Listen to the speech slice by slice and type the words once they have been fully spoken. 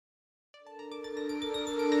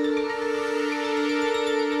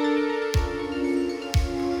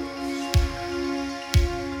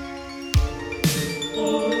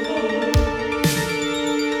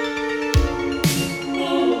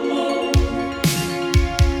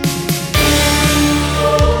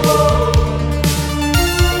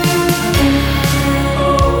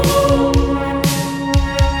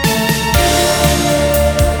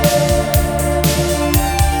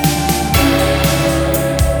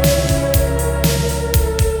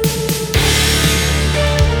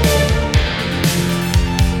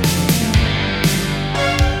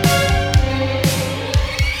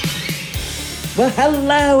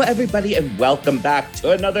Hello, everybody, and welcome back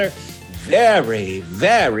to another very,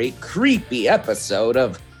 very creepy episode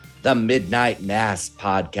of the Midnight Mass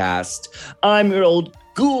podcast. I'm your old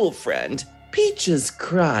ghoul friend, Peaches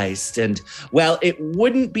Christ, and, well, it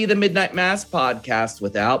wouldn't be the Midnight Mass podcast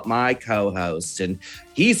without my co-host, and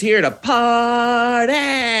he's here to party!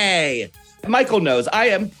 Michael knows I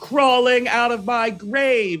am crawling out of my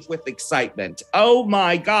grave with excitement. Oh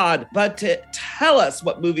my God. But to tell us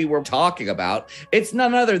what movie we're talking about, it's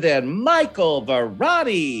none other than Michael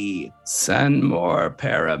Varrati. Send more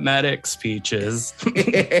paramedics, Peaches.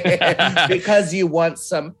 Because you want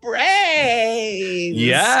some brains.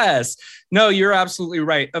 Yes. No, you're absolutely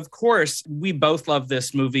right. Of course, we both love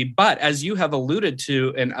this movie, but as you have alluded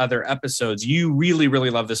to in other episodes, you really, really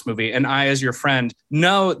love this movie. And I, as your friend,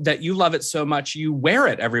 know that you love it so much, you wear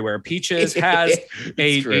it everywhere. Peaches has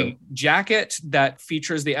a jacket that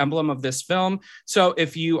features the emblem of this film. So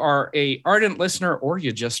if you are an ardent listener or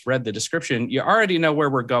you just read the description, you already know where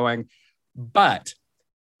we're going. But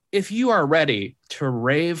if you are ready to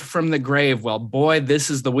rave from the grave, well, boy, this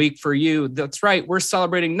is the week for you. That's right. We're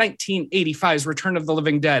celebrating 1985's Return of the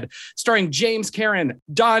Living Dead, starring James Karen,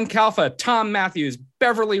 Don Calfa, Tom Matthews,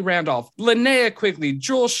 Beverly Randolph, Linnea Quigley,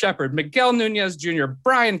 Joel Shepard, Miguel Nunez Jr.,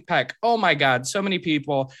 Brian Peck. Oh my God, so many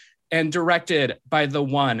people. And directed by the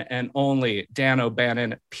one and only Dan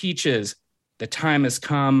O'Bannon. Peaches, the time has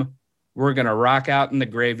come. We're going to rock out in the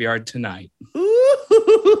graveyard tonight.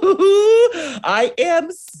 I am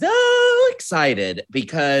so excited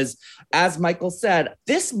because, as Michael said,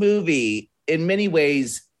 this movie, in many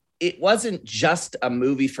ways, it wasn't just a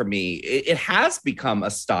movie for me. It has become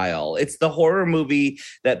a style. It's the horror movie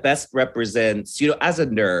that best represents, as a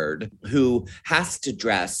nerd who has to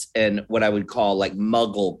dress in what I would call like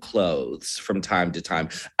muggle clothes from time to time.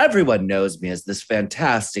 Everyone knows me as this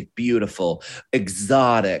fantastic, beautiful,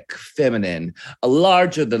 exotic, feminine, a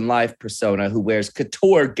larger than life persona who wears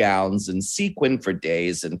couture gowns and sequin for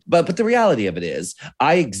days. But the reality of it is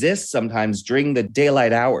I exist sometimes during the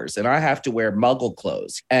daylight hours and I have to wear muggle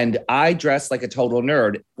clothes. And I dress like a total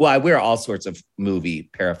nerd. Well, I wear all sorts of movie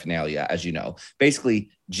paraphernalia, as you know, basically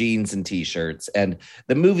jeans and t-shirts. And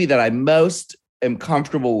the movie that I most am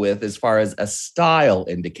comfortable with as far as a style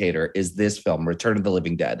indicator is this film, Return of the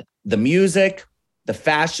Living Dead. The music, the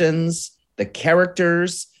fashions, the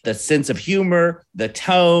characters, the sense of humor, the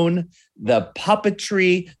tone, the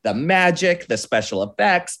puppetry, the magic, the special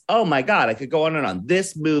effects. Oh my God, I could go on and on.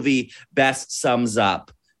 This movie best sums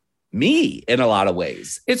up me in a lot of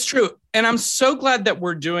ways. It's true. And I'm so glad that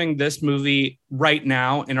we're doing this movie right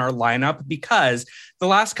now in our lineup because the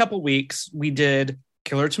last couple of weeks we did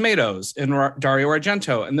Killer Tomatoes and Dario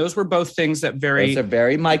Argento. And those were both things that those are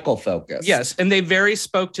very Michael focused. Yes. And they very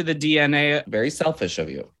spoke to the DNA. Very selfish of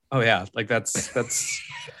you. Oh yeah. Like that's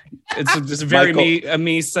it's just very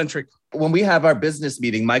me-centric. When we have our business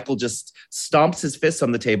meeting, Michael just stomps his fist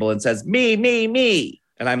on the table and says, me.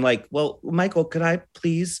 And I'm like, well, Michael, could I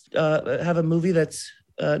please have a movie that's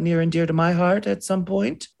near and dear to my heart at some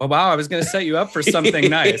point? Oh, wow. I was going to set you up for something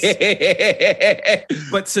nice.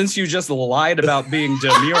 But since you just lied about being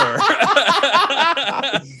demure.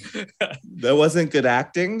 That wasn't good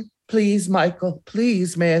acting. Please, Michael,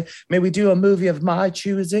 please, may we do a movie of my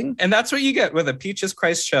choosing? And that's what you get with a Peaches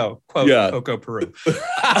Christ show, quote, Coco Peru.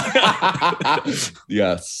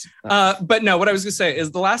 Yes. But no, what I was going to say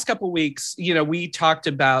is the last couple of weeks, we talked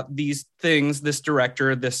about these things, this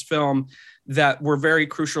director, this film that were very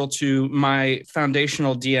crucial to my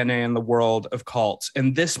foundational DNA in the world of cults.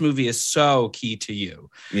 And this movie is so key to you.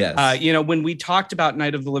 Yes. When we talked about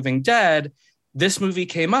Night of the Living Dead, this movie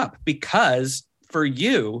came up because for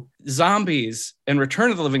you, zombies and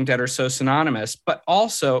Return of the Living Dead are so synonymous, but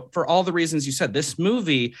also for all the reasons you said, this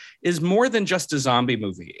movie is more than just a zombie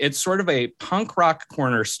movie. It's sort of a punk rock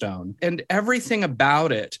cornerstone, and everything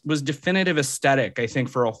about it was definitive aesthetic, I think,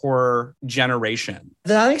 for a horror generation.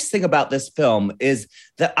 The nice thing about this film is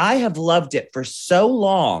that I have loved it for so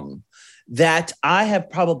long that I have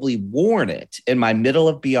probably worn it in my Middle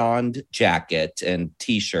of Beyond jacket and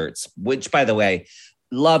t-shirts, which, by the way,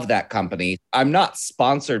 love that company. I'm not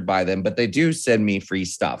sponsored by them, but they do send me free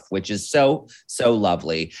stuff, which is so, so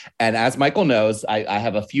lovely. And as Michael knows, I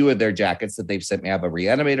have a few of their jackets that they've sent me. I have a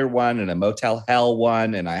Reanimator one and a Motel Hell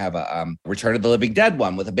one. And I have a Return of the Living Dead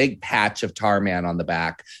one with a big patch of Tarman on the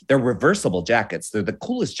back. They're reversible jackets. They're the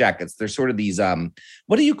coolest jackets. They're sort of these,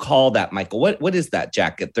 what do you call that, Michael? What is that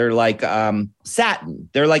jacket? They're like satin.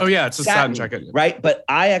 They're like, oh yeah, it's a satin jacket. Right? But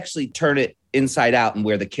I actually turn it inside out and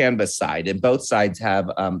wear the canvas side, and both sides have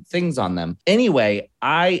things on them. Anyway,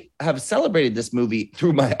 I have celebrated this movie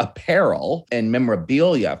through my apparel and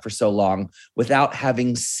memorabilia for so long without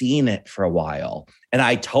having seen it for a while. And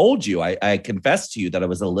I told you, I confessed to you that I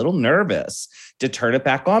was a little nervous to turn it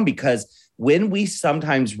back on, because when we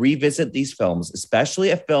sometimes revisit these films, especially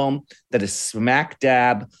a film that is smack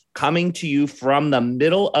dab coming to you from the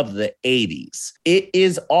middle of the 80s, it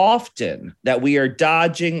is often that we are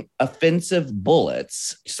dodging offensive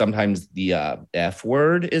bullets. Sometimes the F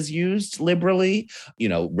word is used liberally.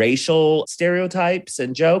 Racial stereotypes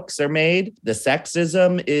and jokes are made. The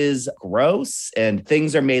sexism is gross and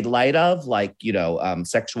things are made light of, like,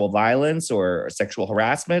 sexual violence or sexual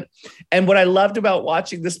harassment. And what I loved about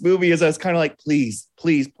watching this movie is I was kind of like, please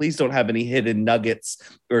don't have any hidden nuggets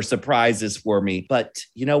or surprises for me. But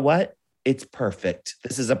you know what? It's perfect.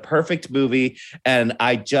 This is a perfect movie, and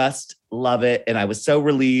I just love it. And I was so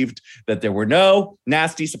relieved that there were no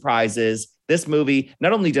nasty surprises. This movie,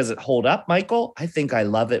 not only does it hold up, Michael, I think I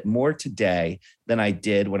love it more today than I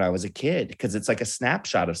did when I was a kid, because it's like a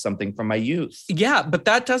snapshot of something from my youth. Yeah, but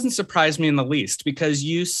that doesn't surprise me in the least, because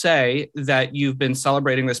you say that you've been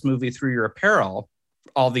celebrating this movie through your apparel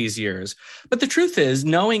all these years. But the truth is,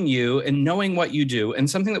 knowing you and knowing what you do, and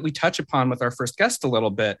something that we touch upon with our first guest a little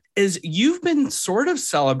bit, is you've been sort of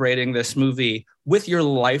celebrating this movie with your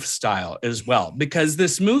lifestyle as well, because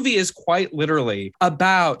this movie is quite literally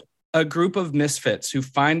about a group of misfits who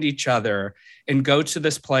find each other and go to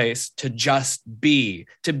this place to just be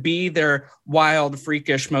their wild,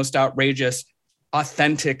 freakish, most outrageous,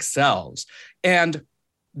 authentic selves. And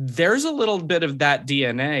there's a little bit of that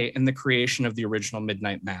DNA in the creation of the original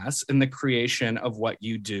Midnight Mass, in the creation of what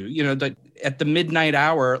you do. At the midnight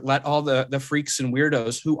hour, let all the freaks and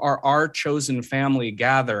weirdos who are our chosen family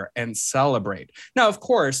gather and celebrate. Now, of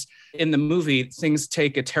course, in the movie, things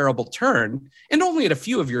take a terrible turn, and only at a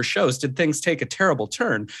few of your shows did things take a terrible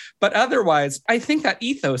turn. But otherwise, I think that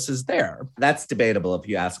ethos is there. That's debatable if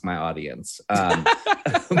you ask my audience.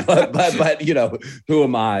 But who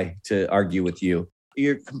am I to argue with you?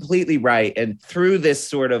 You're completely right. And through this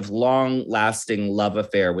sort of long-lasting love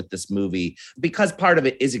affair with this movie, because part of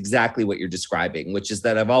it is exactly what you're describing, which is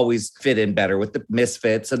that I've always fit in better with the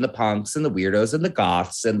misfits and the punks and the weirdos and the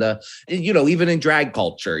goths and the, even in drag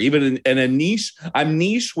culture, even in a niche, I'm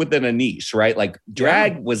niche within a niche, right? Like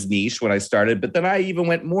drag was niche when I started, but then I even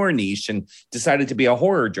went more niche and decided to be a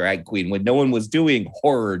horror drag queen when no one was doing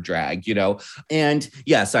horror drag, And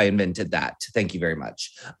yes, I invented that. Thank you very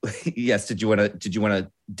much. Yes. Did you want to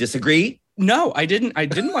disagree? No, I didn't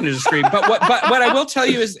want to disagree. But what I will tell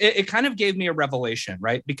you is it kind of gave me a revelation,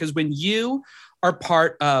 right? Because when you are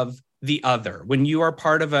part of the other, when you are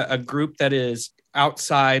part of a group that is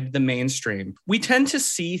outside the mainstream, we tend to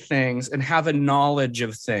see things and have a knowledge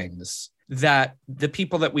of things that the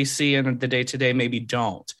people that we see in the day-to-day maybe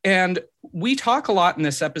don't. And we talk a lot in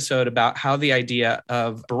this episode about how the idea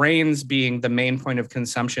of brains being the main point of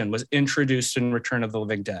consumption was introduced in Return of the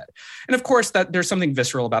Living Dead. And of course, that there's something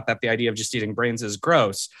visceral about that. The idea of just eating brains is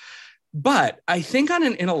gross. But I think on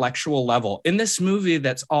an intellectual level, in this movie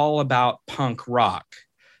that's all about punk rock,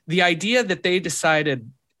 the idea that they decided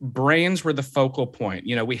brains were the focal point,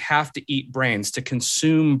 we have to eat brains, to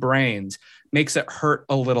consume brains, makes it hurt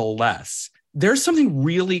a little less. There's something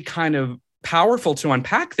really kind of powerful to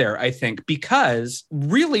unpack there, I think, because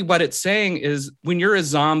really what it's saying is when you're a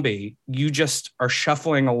zombie, you just are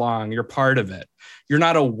shuffling along. You're part of it. You're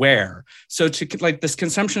not aware. So to like this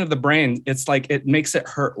consumption of the brain, it's like it makes it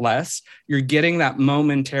hurt less. You're getting that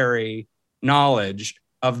momentary knowledge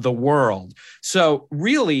of the world. So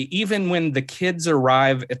really, even when the kids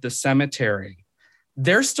arrive at the cemetery,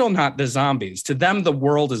 they're still not the zombies. To them, the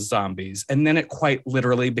world is zombies. And then it quite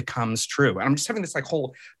literally becomes true. And I'm just having this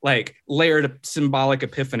whole layered symbolic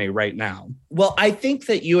epiphany right now. Well, I think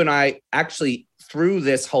that you and I actually, through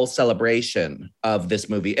this whole celebration of this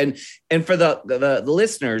movie, and for the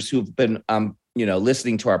listeners who've been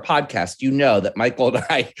listening to our podcast, that Michael and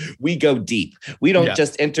I, we go deep. We don't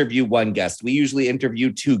just interview one guest. We usually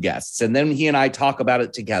interview two guests. And then he and I talk about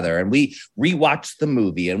it together, and we rewatch the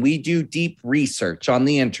movie, and we do deep research on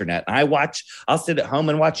the internet. And I'll sit at home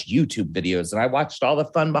and watch YouTube videos, and I watched all the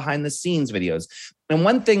fun behind the scenes videos. And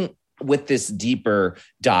one thing with this deeper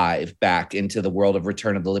dive back into the world of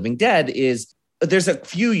Return of the Living Dead is there's a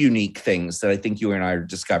few unique things that I think you and I are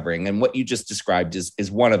discovering. And what you just described is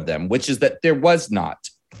one of them, which is that there was not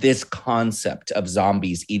this concept of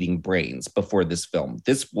zombies eating brains before this film.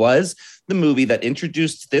 This was the movie that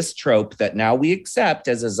introduced this trope that now we accept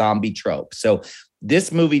as a zombie trope. So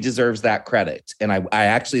This movie deserves that credit. And I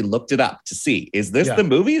actually looked it up to see, is this the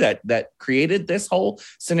movie that created this whole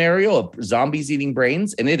scenario of zombies eating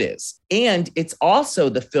brains? And it is. And it's also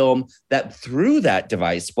the film that through that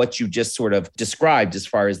device, what you just sort of described as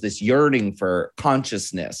far as this yearning for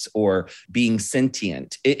consciousness or being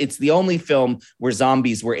sentient. It's the only film where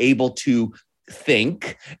zombies were able to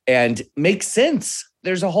think and make sense.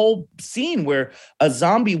 There's a whole scene where a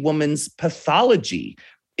zombie woman's pathology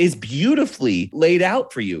is beautifully laid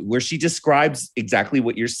out for you, where she describes exactly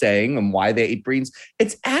what you're saying and why they ate brains.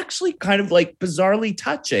 It's actually kind of like bizarrely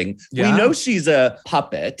touching. Yeah. We know she's a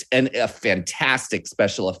puppet and a fantastic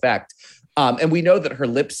special effect. And we know that her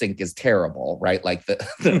lip sync is terrible, right? Like the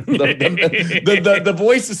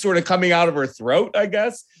voice is sort of coming out of her throat, I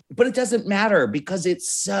guess. But it doesn't matter because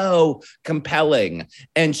it's so compelling.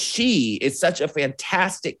 And she is such a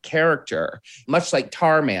fantastic character, much like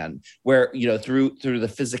Tarman, where, you know, through the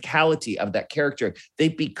physicality of that character, they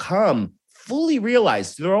become fully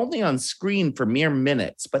realized. They're only on screen for mere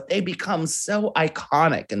minutes, but they become so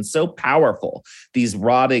iconic and so powerful, these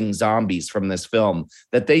rotting zombies from this film,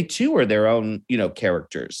 that they too are their own, you know,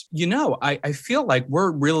 characters. You know, I feel like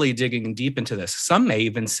we're really digging deep into this. Some may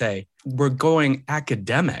even say we're going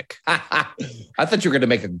academic. I thought you were going to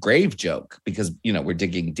make a grave joke because, you know, we're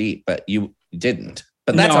digging deep, but you didn't.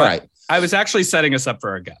 But that's all right. I was actually setting us up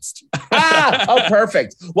for a guest. Oh,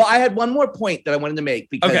 perfect. Well, I had one more point that I wanted to make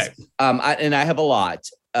because, I have a lot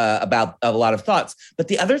about a lot of thoughts. But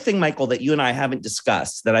the other thing, Michael, that you and I haven't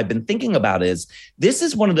discussed that I've been thinking about is this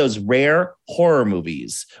is one of those rare horror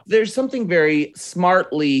movies. There's something very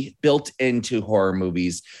smartly built into horror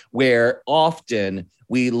movies where often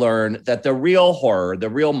we learn that the real horror, the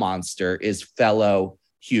real monster is fellow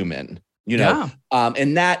human, you know,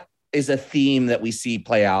 and that is a theme that we see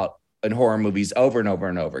play out in horror movies over and over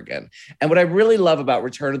and over again. And what I really love about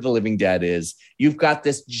Return of the Living Dead is you've got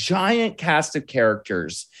this giant cast of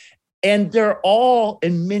characters, and they're all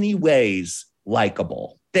in many ways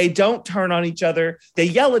likable. They don't turn on each other. They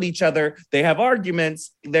yell at each other. They have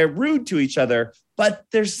arguments. They're rude to each other. But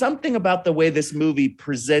there's something about the way this movie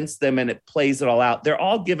presents them and it plays it all out. They're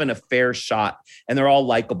all given a fair shot, and they're all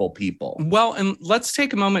likable people. Well, and let's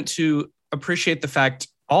take a moment to appreciate the fact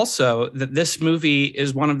also that this movie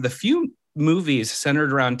is one of the few movies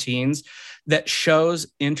centered around teens that shows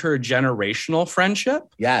intergenerational friendship.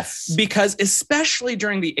 Yes. Because especially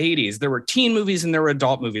during the 80s, there were teen movies and there were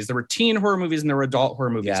adult movies. There were teen horror movies and there were adult horror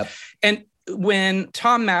movies. Yep. And when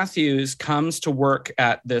Tom Matthews comes to work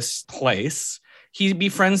at this place, he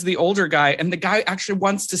befriends the older guy, and the guy actually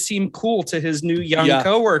wants to seem cool to his new young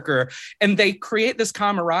coworker. And they create this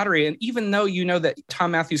camaraderie. And even though you know that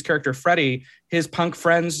Tom Matthews' character, Freddy, his punk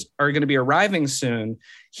friends are going to be arriving soon,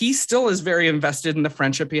 he still is very invested in the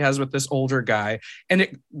friendship he has with this older guy. And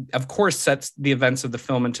it, of course, sets the events of the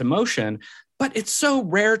film into motion. But it's so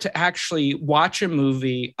rare to actually watch a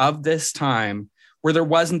movie of this time where there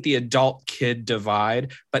wasn't the adult kid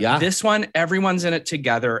divide. But this one, everyone's in it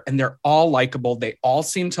together and they're all likable. They all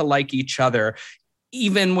seem to like each other,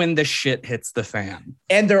 even when the shit hits the fan.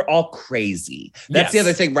 And they're all crazy. That's the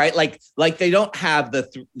other thing, right? Like they don't have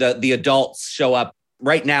the adults show up.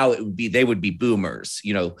 Right now, they would be boomers,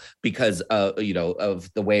 you know, because you know,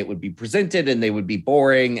 of the way it would be presented, and they would be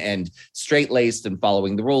boring and straight-laced and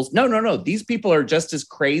following the rules. No. These people are just as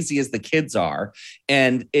crazy as the kids are,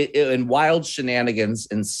 and wild shenanigans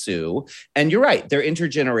ensue. And you're right, they're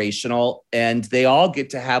intergenerational, and they all get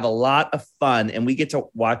to have a lot of fun, and we get to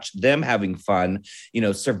watch them having fun, you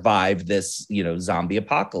know, survive this, you know, zombie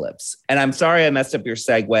apocalypse. And I'm sorry I messed up your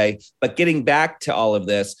segue, but getting back to all of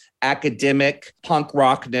this, academic, punk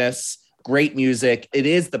rockness, great music. It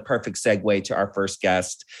is the perfect segue to our first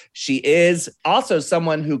guest. She is also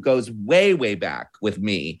someone who goes way, way back with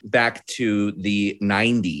me, back to the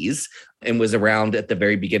 90s, and was around at the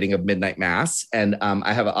very beginning of Midnight Mass. And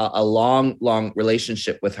I have a long, long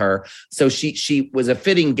relationship with her. So she was a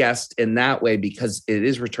fitting guest in that way because it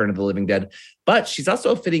is Return of the Living Dead. But she's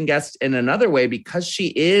also a fitting guest in another way because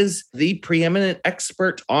she is the preeminent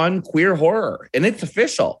expert on queer horror. And it's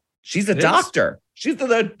official. She's a doctor. She's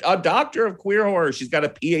a doctor of queer horror. She's got a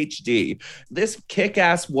PhD. This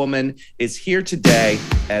kick-ass woman is here today,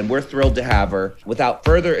 and we're thrilled to have her. Without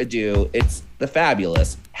further ado, it's the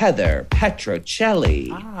fabulous Heather Petrocelli.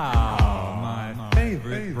 My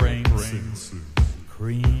favorite brain soup.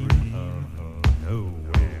 Cream of nowhere.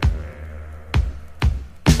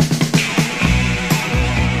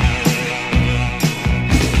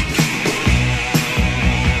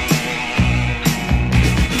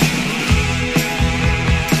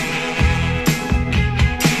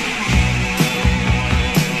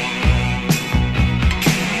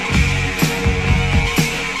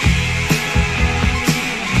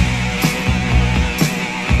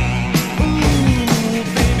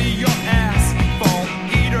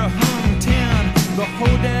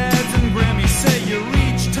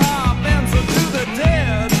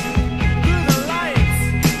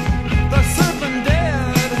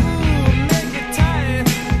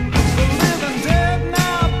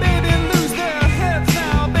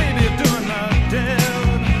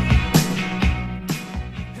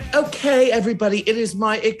 everybody. It is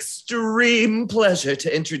my extreme pleasure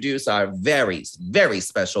to introduce our very, very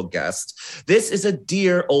special guest. This is a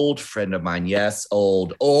dear old friend of mine. Yes,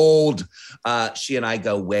 old. She and I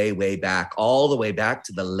go way, way back, all the way back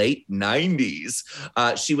to the late 90s.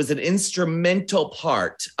 She was an instrumental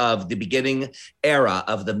part of the beginning era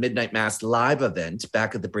of the Midnight Mass live event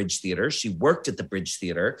back at the Bridge Theater. She worked at the Bridge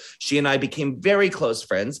Theater. She and I became very close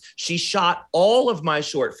friends. She shot all of my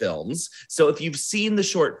short films. So if you've seen the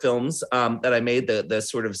short films that I made, the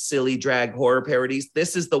sort of silly drag horror parodies,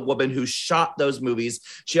 this is the woman who shot those movies.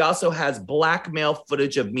 She also has blackmail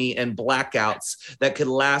footage of me and blackouts that could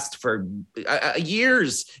last for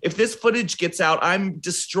years. If this footage gets out, I'm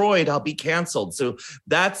destroyed. I'll be canceled. So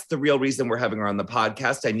that's the real reason we're having her on the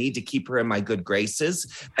podcast. I need to keep her in my good graces.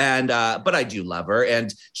 And but I do love her.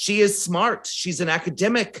 And she is smart. She's an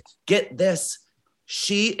academic. Get this.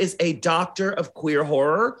 She is a doctor of queer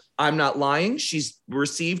horror. I'm not lying. She's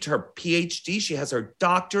received her PhD. She has her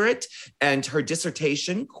doctorate, and her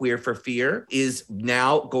dissertation, Queer for Fear, is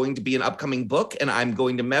now going to be an upcoming book. And I'm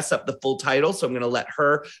going to mess up the full title, so I'm going to let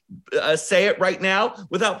her say it right now.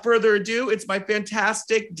 Without further ado, it's my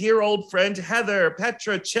fantastic, dear old friend, Heather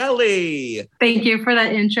Petrocelli. Thank you for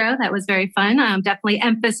that intro. That was very fun. Definitely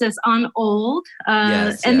emphasis on old.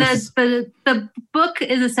 Yes. The book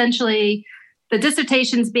is essentially... The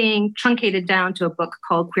dissertation's being truncated down to a book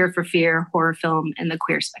called Queer for Fear, Horror Film and the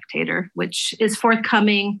Queer Spectator, which is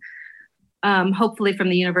forthcoming, hopefully from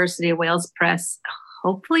the University of Wales Press,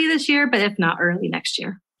 hopefully this year, but if not, early next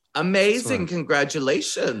year. Amazing.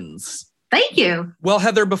 Congratulations. Thank you. Well,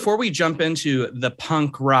 Heather, before we jump into the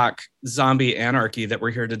punk rock zombie anarchy that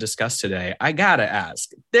we're here to discuss today, I gotta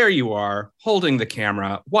ask, there you are, holding the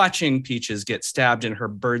camera, watching Peaches get stabbed in her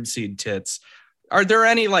birdseed tits. Are there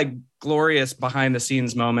any glorious behind the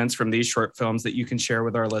scenes moments from these short films that you can share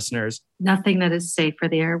with our listeners? Nothing that is safe for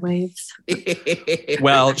the airwaves.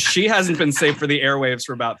 Well, she hasn't been safe for the airwaves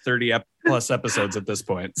for about 30 plus episodes at this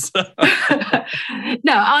point. So.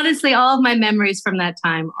 No, honestly, all of my memories from that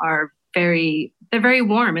time are they're very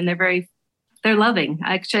warm and they're loving.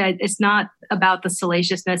 Actually, it's not about the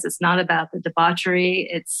salaciousness. It's not about the debauchery.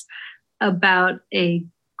 It's about a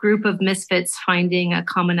group of misfits finding a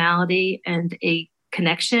commonality and a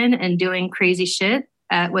connection and doing crazy shit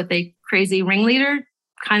with a crazy ringleader,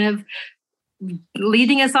 kind of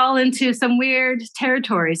leading us all into some weird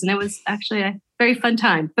territories. And it was actually a very fun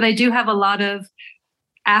time. But I do have a lot of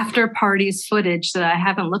after parties footage that I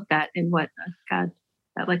haven't looked at in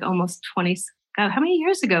almost 20. God, how many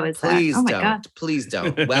years ago is that? Please oh my don't. God. Please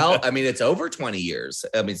don't. Well, I mean, it's over 20 years.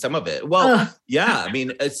 I mean, some of it. Well, yeah. I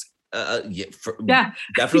mean, it's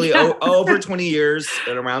definitely over 20 years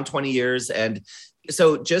and around 20 years. And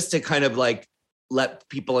so just to kind of let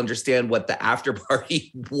people understand what the after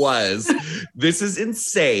party was, this is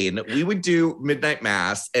insane. We would do Midnight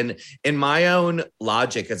Mass, and in my own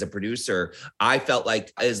logic as a producer, I felt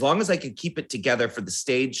like as long as I could keep it together for the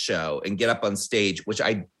stage show and get up on stage, which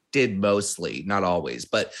I did mostly, not always,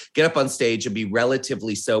 but get up on stage and be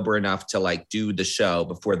relatively sober enough to do the show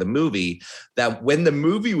before the movie, that when the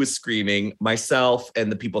movie was screening, myself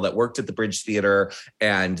and the people that worked at the Bridge Theater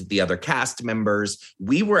and the other cast members,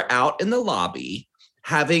 we were out in the lobby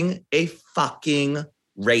having a fucking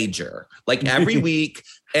rager every week.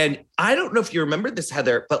 And I don't know if you remember this,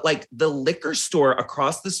 Heather, but the liquor store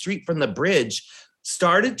across the street from the bridge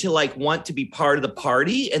started to want to be part of the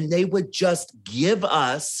party, and they would just give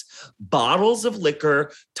us bottles of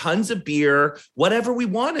liquor, tons of beer, whatever we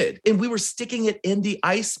wanted. And we were sticking it in the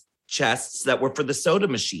ice chests that were for the soda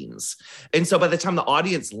machines. And so by the time the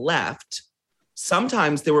audience left,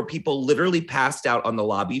 sometimes there were people literally passed out on the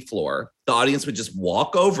lobby floor. The audience would just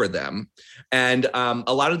walk over them. And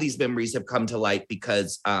a lot of these memories have come to light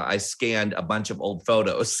because I scanned a bunch of old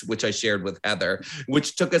photos, which I shared with Heather,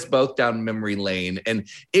 which took us both down memory lane. And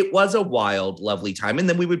it was a wild, lovely time. And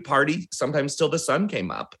then we would party sometimes till the sun came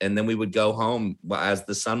up. And then we would go home as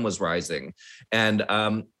the sun was rising. And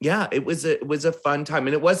it was a fun time.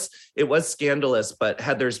 And it was scandalous, but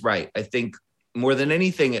Heather's right. I think more than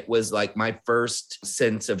anything, it was my first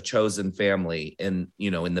sense of chosen family in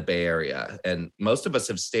the Bay Area. And most of us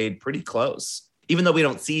have stayed pretty close, even though we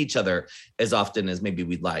don't see each other as often as maybe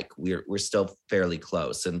we'd like. We're still fairly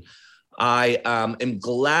close. And I am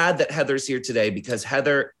glad that Heather's here today because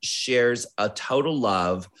Heather shares a total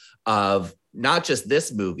love of not just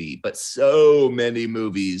this movie, but so many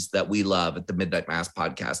movies that we love at the Midnight Mass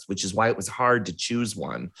podcast, which is why it was hard to choose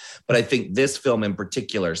one. But I think this film in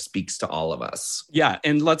particular speaks to all of us. Yeah.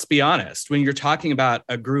 And let's be honest, when you're talking about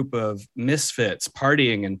a group of misfits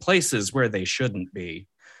partying in places where they shouldn't be,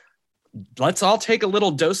 let's all take a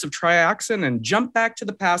little dose of Triaxin and jump back to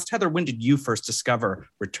the past. Heather, when did you first discover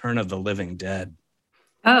Return of the Living Dead?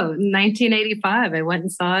 Oh, 1985. I went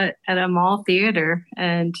and saw it at a mall theater,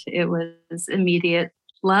 and it was immediate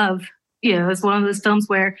love. You know, it's one of those films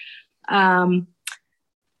where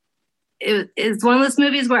it's one of those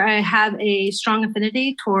movies where I have a strong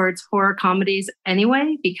affinity towards horror comedies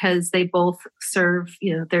anyway, because they both serve,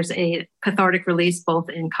 you know, there's a cathartic release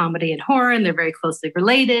both in comedy and horror, and they're very closely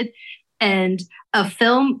related. And a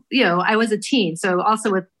film, you know, I was a teen. So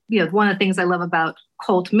also with, you know, one of the things I love about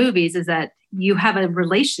cult movies is that you have a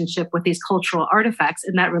relationship with these cultural artifacts,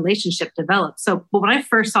 and that relationship develops. So, but when I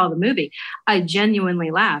first saw the movie, I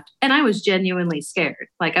genuinely laughed, and I was genuinely scared.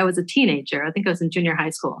 Like, I was a teenager. I think I was in junior high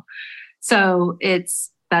school. So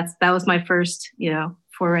that was my first, you know,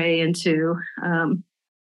 foray into,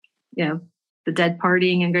 you know, the dead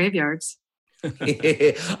partying in graveyards.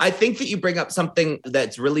 I think that you bring up something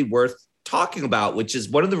that's really worth talking about, which is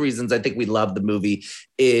one of the reasons I think we love the movie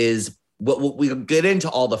is what we get into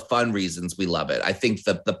all the fun reasons we love it. I think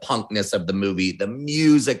the punkness of the movie, the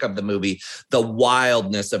music of the movie, the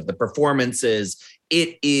wildness of the performances,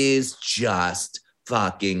 it is just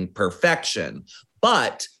fucking perfection.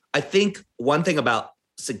 But I think one thing about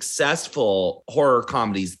successful horror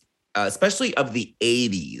comedies, especially of the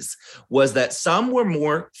 80s, was that some were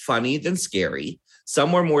more funny than scary.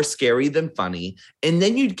 Some were more scary than funny. And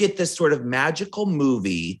then you'd get this sort of magical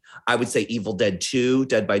movie. I would say Evil Dead 2,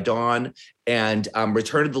 Dead by Dawn, and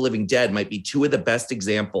Return of the Living Dead might be two of the best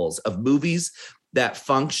examples of movies that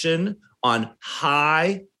function on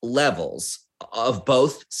high levels of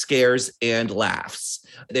both scares and laughs.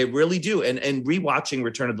 They really do. And rewatching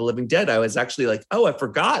Return of the Living Dead, I was actually like, oh, I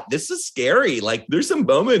forgot. This is scary. Like, there's some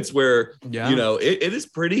moments where, you know, it is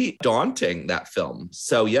pretty daunting, that film.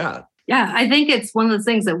 So, yeah. Yeah, I think it's one of those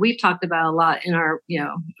things that we've talked about a lot in our, you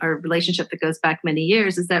know, our relationship that goes back many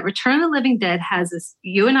years, is that Return of the Living Dead has this,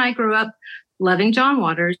 you and I grew up loving John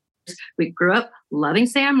Waters. We grew up loving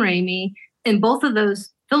Sam Raimi. And both of those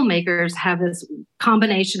filmmakers have this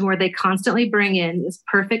combination where they constantly bring in this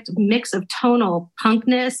perfect mix of tonal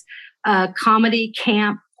punkness, comedy,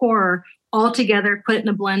 camp, horror, all together, put it in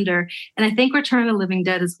a blender. And I think Return of the Living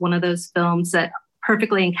Dead is one of those films that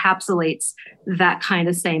perfectly encapsulates that kind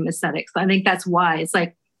of same aesthetics. I think that's why it's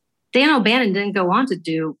like Dan O'Bannon didn't go on to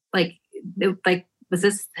do was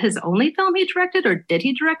this his only film he directed, or did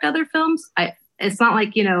he direct other films? It's not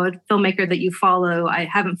like, you know, a filmmaker that you follow. I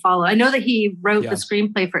haven't followed. I know that he wrote the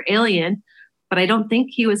screenplay for Alien, but I don't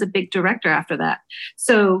think he was a big director after that.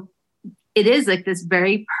 So it is like this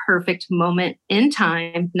very perfect moment in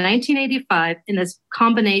time, 1985, in this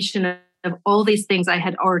combination of all these things I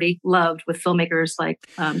had already loved with filmmakers like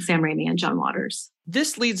Sam Raimi and John Waters.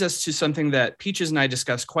 This leads us to something that Peaches and I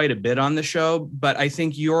discussed quite a bit on the show, but I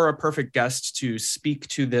think you're a perfect guest to speak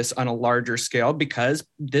to this on a larger scale, because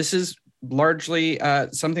this is largely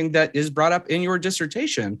something that is brought up in your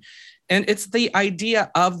dissertation. And it's the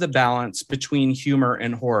idea of the balance between humor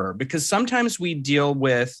and horror, because sometimes we deal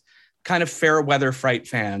with kind of fair weather fright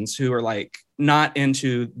fans who are like not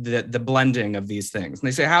into the blending of these things. And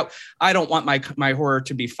they say, I don't want my horror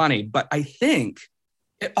to be funny. But I think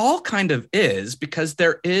it all kind of is, because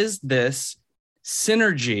there is this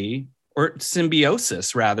synergy, or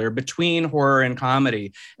symbiosis rather, between horror and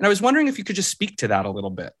comedy. And I was wondering if you could just speak to that a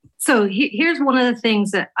little bit. So here's one of the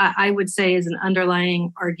things that I would say is an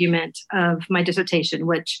underlying argument of my dissertation,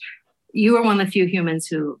 which you are one of the few humans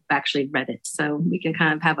who actually read it. So we can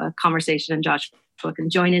kind of have a conversation, and Joshua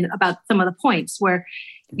can join in about some of the points where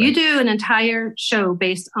you do an entire show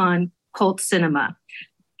based on cult cinema.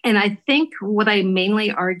 And I think what I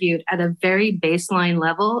mainly argued at a very baseline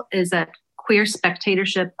level is that queer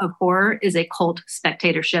spectatorship of horror is a cult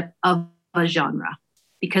spectatorship of a genre,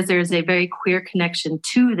 because there is a very queer connection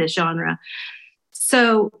to this genre.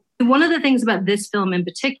 So one of the things about this film in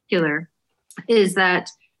particular is that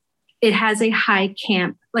it has a high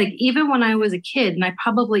camp. Like, even when I was a kid, and I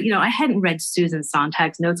probably, you know, I hadn't read Susan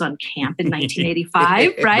Sontag's notes on camp in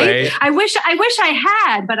 1985, right? I wish I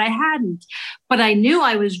had, but I hadn't. But I knew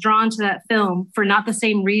I was drawn to that film for not the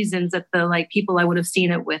same reasons that the like people I would have seen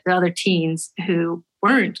it with, the other teens who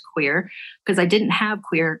weren't queer, because I didn't have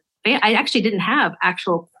queer. I actually didn't have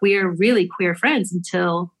actual queer, really queer friends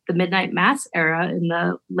until the Midnight Mass era in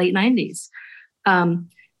the late 90s.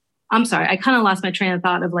 I'm sorry, I kind of lost my train of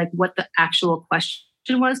thought of like what the actual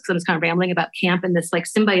question was, because I was kind of rambling about camp and this like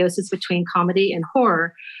symbiosis between comedy and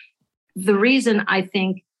horror. The reason I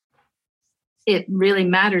think it really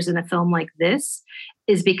matters in a film like this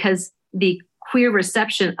is because the queer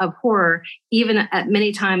reception of horror, even at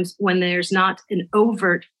many times when there's not an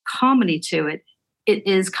overt comedy to it, it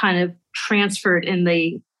is kind of transferred in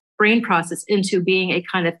the brain process into being a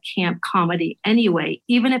kind of camp comedy anyway,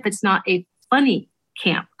 even if it's not a funny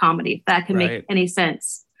camp comedy, if that can make any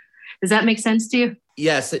sense. Does that make sense to you?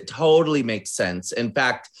 Yes, it totally makes sense. In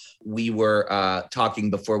fact, we were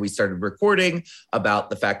talking before we started recording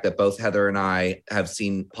about the fact that both Heather and I have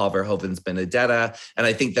seen Paul Verhoeven's Benedetta. And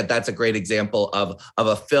I think that that's a great example of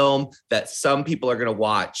a film that some people are going to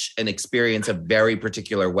watch and experience a very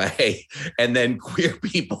particular way. And then queer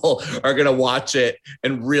people are going to watch it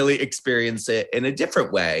and really experience it in a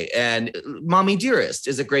different way. And Mommy Dearest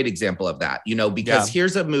is a great example of that, because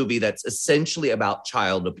here's a movie that's essentially about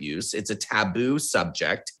child abuse. It's a taboo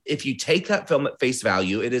subject. If you take that film at face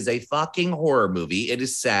value, it is a fucking horror movie. It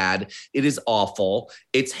is sad. It is awful.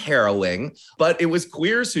 It's harrowing, but it was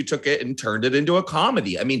queers who took it and turned it into a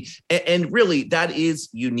comedy. I mean, and really that is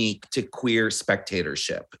unique to queer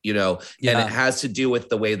spectatorship, and it has to do with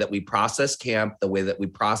the way that we process camp, the way that we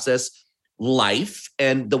process life,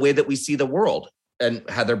 and the way that we see the world. And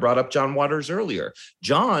Heather brought up John Waters earlier.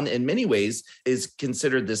 John, in many ways, is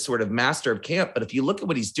considered this sort of master of camp. But if you look at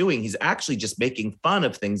what he's doing, he's actually just making fun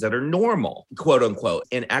of things that are normal, quote unquote,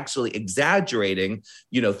 and actually exaggerating,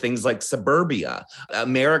 things like suburbia,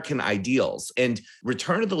 American ideals. And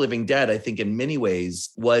Return of the Living Dead, I think in many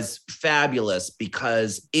ways was fabulous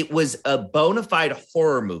because it was a bona fide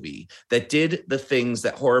horror movie that did the things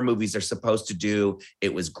that horror movies are supposed to do.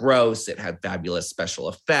 It was gross. It had fabulous special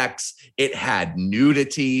effects. It had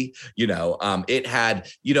nudity, it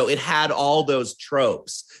had all those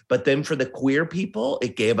tropes. But then for the queer people,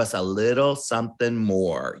 it gave us a little something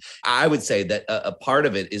more. I would say that a part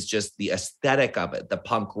of it is just the aesthetic of it, the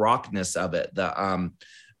punk rockness of it,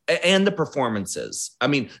 and the performances. I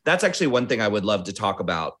mean, that's actually one thing I would love to talk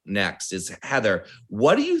about next is, Heather,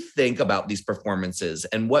 what do you think about these performances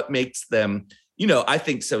and what makes them, I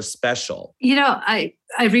think so special? I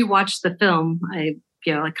rewatched the film.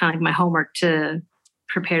 Kind of like my homework to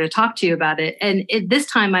prepare to talk to you about it. And this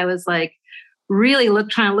time I was like, really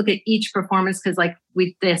trying to look at each performance because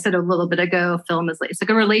they said a little bit ago, film is it's like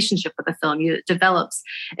a relationship with the film. It develops.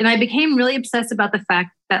 And I became really obsessed about the fact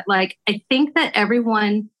that I think that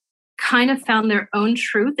everyone kind of found their own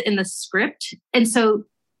truth in the script. And so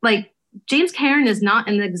James Karen is not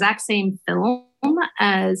in the exact same film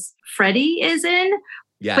as Freddie is in.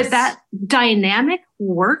 Yes. But that dynamic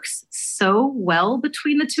works so well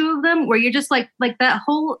between the two of them where you're just like that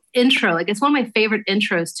whole intro, it's one of my favorite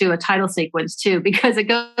intros to a title sequence too, because it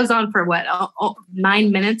goes on for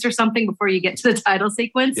 9 minutes or something before you get to the title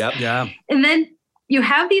sequence. Yep. Yeah. And then you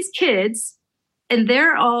have these kids and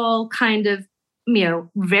they're all kind of,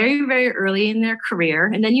 very, very early in their career.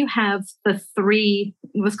 And then you have the three,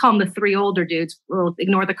 let's call them the three older dudes. We'll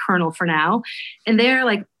ignore the colonel for now. And they're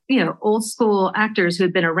old school actors who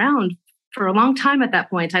had been around for a long time at that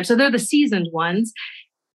point in time. So they're the seasoned ones.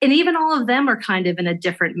 And even all of them are kind of in a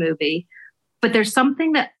different movie. But there's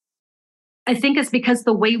something that I think is because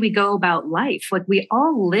the way we go about life, we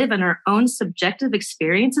all live in our own subjective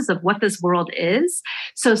experiences of what this world is.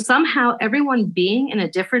 So somehow everyone being in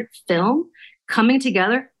a different film coming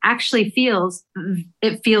together actually feels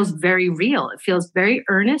very real. It feels very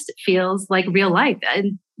earnest. It feels like real life.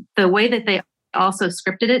 And the way that they also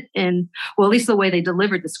scripted it at least the way they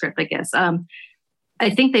delivered the script, I guess. I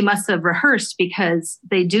think they must have rehearsed because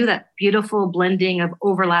they do that beautiful blending of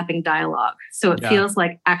overlapping dialogue. So it feels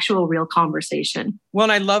like actual real conversation. Well,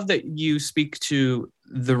 and I love that you speak to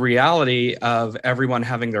the reality of everyone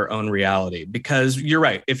having their own reality, because you're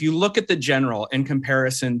right. If you look at the general in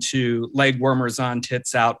comparison to leg warmers on,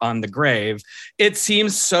 tits out on the grave, it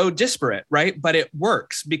seems so disparate, right? But it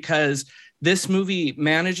works because this movie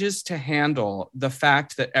manages to handle the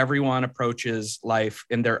fact that everyone approaches life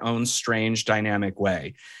in their own strange, dynamic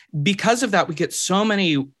way. Because of that, we get so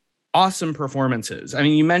many awesome performances. I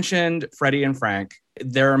mean, you mentioned Freddie and Frank.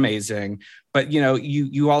 They're amazing. But,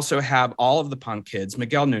 you also have all of the punk kids,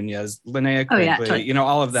 Miguel Nunez, Linnea Quigley,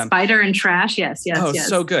 all of them. Spider and Trash. Yes.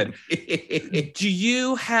 So good. Do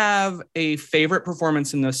you have a favorite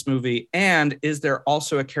performance in this movie? And is there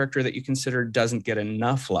also a character that you consider doesn't get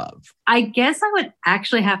enough love? I guess I would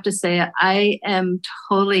actually have to say I am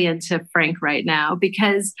totally into Frank right now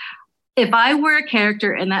because if I were a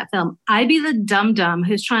character in that film, I'd be the dum-dum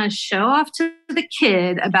who's trying to show off to the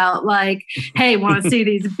kid about hey, want to see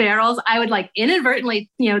these barrels? I would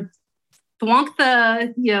inadvertently, thwonk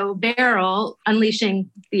the, barrel,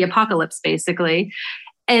 unleashing the apocalypse basically.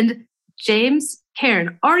 And James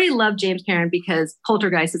Karen, already loved James Karen because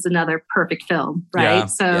Poltergeist is another perfect film, right? Yeah,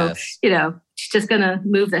 so, she's just going to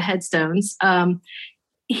move the headstones.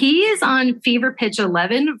 He is on fever pitch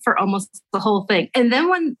 11 for almost the whole thing. And then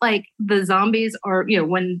when the zombies are,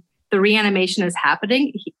 when the reanimation is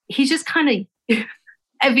happening, he's just kind of,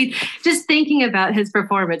 I mean, just thinking about his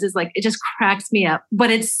performance is like, it just cracks me up, but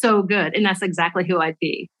it's so good. And that's exactly who I'd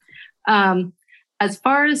be. As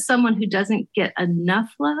far as someone who doesn't get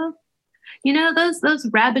enough love, you know, those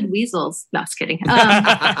rabid weasels. No, just kidding.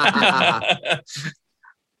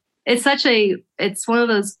 It's one of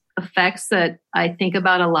those effects that I think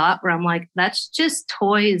about a lot where I'm like, that's just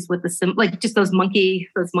toys with the like just those monkey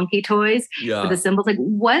toys with the symbols. Like,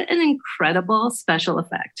 what an incredible special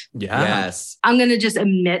effect. Yeah. Yes. I'm going to just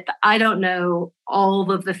admit that I don't know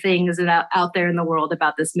all of the things that out there in the world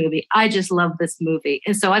about this movie. I just love this movie.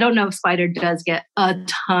 And so I don't know if Spider does get a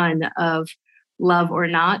ton of love or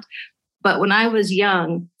not. But when I was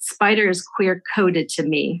young, Spider is queer coded to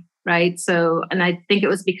me. Right. So, and I think it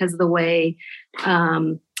was because of the way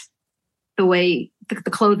the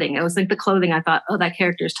clothing, it was like the clothing. I thought, oh, that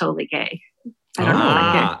character is totally gay. I don't know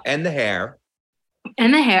that character. And the hair.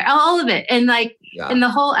 And the hair, all of it. And like, and the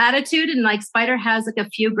whole attitude. And like Spider has like a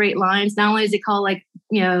few great lines. Not only does he call like,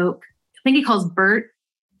 you know, I think he calls Bert,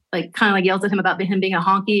 like kind of like yells at him about him being a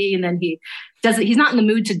honky. And then he's not in the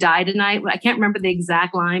mood to die tonight. I can't remember the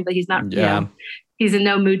exact line, but he's not, you know, he's in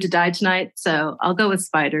no mood to die tonight. So I'll go with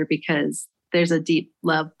Spider because there's a deep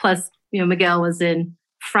love. Plus, you know, Miguel was in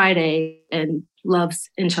Friday and loves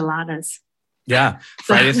enchiladas. Yeah.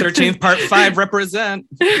 Friday 13th, part 5 represent.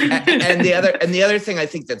 and the other thing I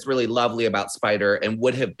think that's really lovely about Spider and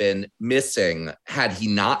would have been missing had he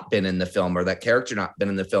not been in the film or that character not been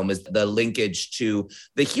in the film is the linkage to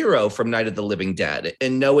the hero from Night of the Living Dead.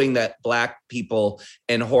 And knowing that Black people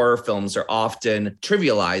in horror films are often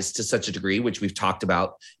trivialized to such a degree, which we've talked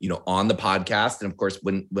about, you know, on the podcast. And of course,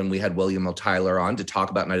 when we had William O. Tyler on to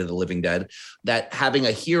talk about Night of the Living Dead, that having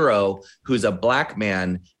a hero who's a Black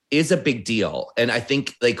man is a big deal. And I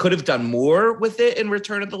think they could have done more with it in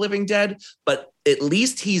Return of the Living Dead, but at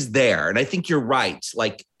least he's there. And I think you're right.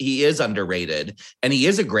 Like, he is underrated and he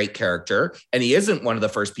is a great character and he isn't one of the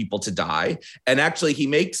first people to die. And actually he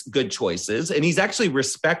makes good choices and he's actually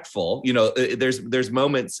respectful. You know, there's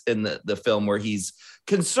moments in the film where he's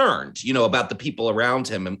concerned, you know, about the people around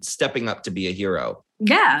him and stepping up to be a hero.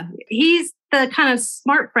 Yeah. He's the kind of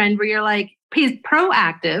smart friend where you're like, he's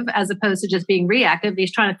proactive as opposed to just being reactive.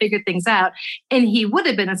 He's trying to figure things out. And he would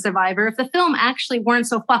have been a survivor if the film actually weren't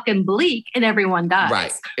so fucking bleak and everyone dies.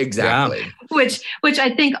 Right. Exactly. Yeah. Which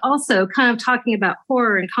I think also kind of talking about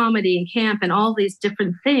horror and comedy and camp and all these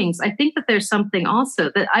different things. I think that there's something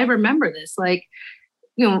also that I remember this, like,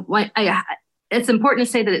 you know, it's important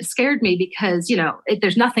to say that it scared me because, you know,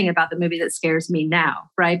 there's nothing about the movie that scares me now,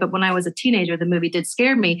 right? But when I was a teenager, the movie did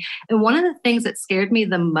scare me. And one of the things that scared me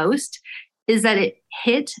the most is that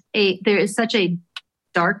there is such a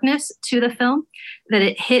darkness to the film that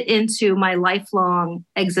it hit into my lifelong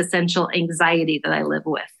existential anxiety that I live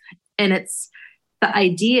with. And it's the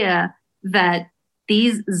idea that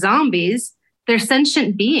these zombies, they're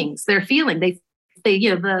sentient beings, they're feeling, they you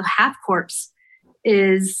know, the half corpse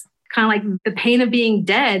is kind of like the pain of being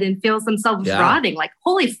dead and feels themselves rotting. Like,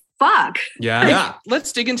 holy fuck. Yeah.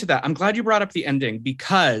 Let's dig into that. I'm glad you brought up the ending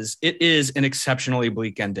because it is an exceptionally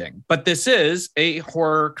bleak ending. But this is a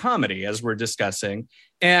horror comedy, as we're discussing.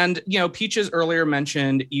 And, you know, Peaches earlier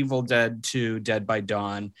mentioned Evil Dead 2, Dead by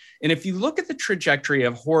Dawn. And if you look at the trajectory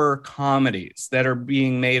of horror comedies that are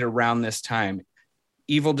being made around this time,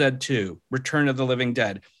 Evil Dead 2, Return of the Living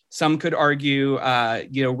Dead, some could argue,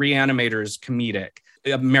 Reanimator is comedic.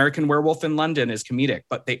 American Werewolf in London is comedic,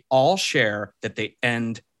 but they all share that they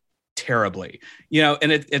end terribly, you know,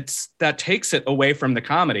 and it's that takes it away from the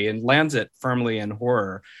comedy and lands it firmly in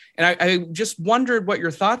horror. And I just wondered what your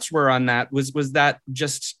thoughts were on that. Was that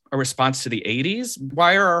just a response to the 80s?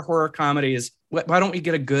 Why are our horror comedies, why don't we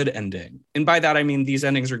get a good ending? And by that, I mean, these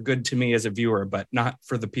endings are good to me as a viewer, but not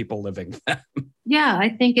for the people living them. Yeah, I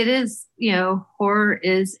think it is, you know, horror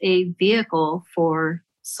is a vehicle for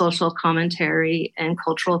social commentary and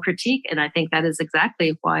cultural critique. And I think that is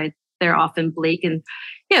exactly why they're often bleak. And,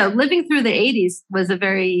 you know, living through the 80s was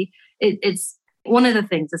it's one of the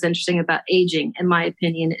things that's interesting about aging, in my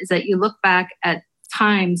opinion, is that you look back at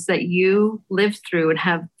times that you lived through and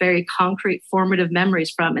have very concrete formative memories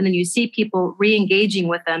from, and then you see people re-engaging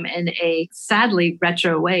with them in a sadly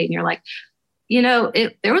retro way. And you're like, you know,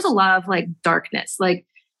 there was a lot of like darkness, like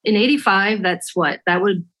in 85, that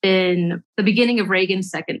would have been the beginning of Reagan's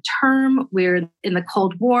second term. We're in the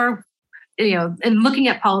Cold War. You know, and looking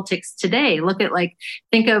at politics today,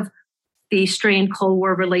 think of the strained Cold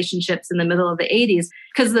War relationships in the middle of the 80s,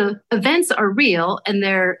 because the events are real and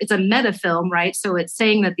it's a meta film, right? So it's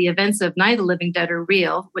saying that the events of Night of the Living Dead are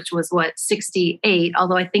real, which was 68,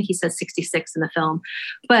 although I think he says 66 in the film.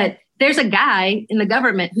 But there's a guy in the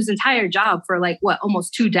government whose entire job for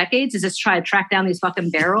almost 2 decades is just try to track down these fucking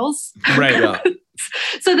barrels. Right. Yeah.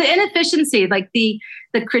 So the inefficiency,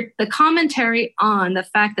 the commentary on the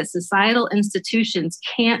fact that societal institutions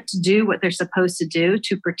can't do what they're supposed to do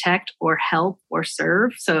to protect or help or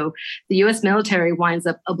serve. So the U.S. military winds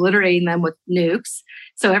up obliterating them with nukes.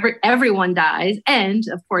 So everyone dies. And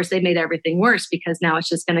of course, they made everything worse because now it's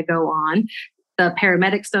just going to go on. The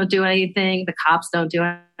paramedics don't do anything. The cops don't do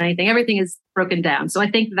anything. Everything is broken down. So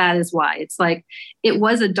I think that is why it's it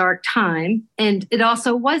was a dark time, and it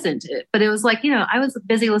also wasn't. But it was I was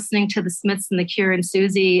busy listening to the Smiths and the Cure and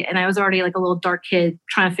Susie, and I was already a little dark kid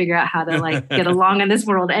trying to figure out how to get along in this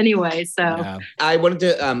world anyway. So yeah. I wanted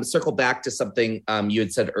to circle back to something you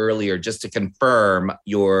had said earlier, just to confirm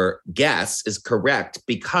your guess is correct,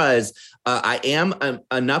 because I am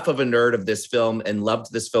enough of a nerd of this film and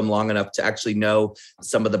loved this film long enough to actually know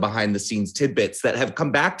some of the behind the scenes tidbits that have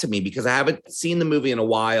come back to me, because I haven't seen the movie in a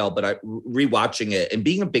while, but I rewatching it and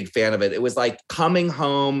being a big fan of it, it was like coming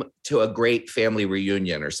home to a great family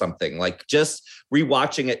reunion or something. Just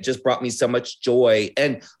rewatching it just brought me so much joy.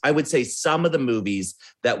 And I would say some of the movies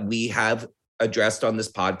that we have addressed on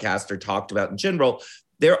this podcast or talked about in general,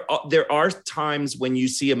 there are times when you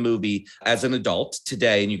see a movie as an adult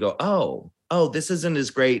today and you go, oh, this isn't as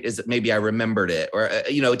great as maybe I remembered it, or,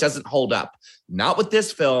 it doesn't hold up. Not with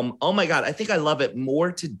this film. Oh my God, I think I love it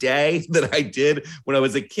more today than I did when I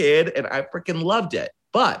was a kid, and I freaking loved it.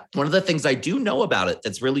 But one of the things I do know about it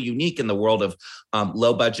that's really unique in the world of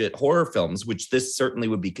low budget horror films, which this certainly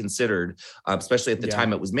would be considered, especially at the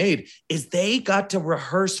time it was made, is they got to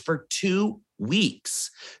rehearse for 2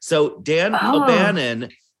 weeks. So Dan O'Bannon,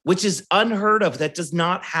 which is unheard of. That does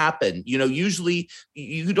not happen. Usually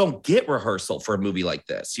you don't get rehearsal for a movie like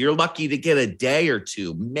this. You're lucky to get a day or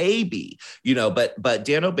 2, maybe, but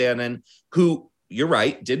Dan O'Bannon, who, you're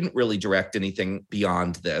right, didn't really direct anything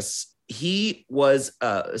beyond this. He was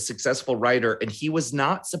a successful writer, and he was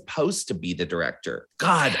not supposed to be the director.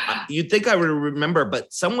 God, you'd think I would remember,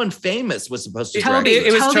 but someone famous was supposed to direct it.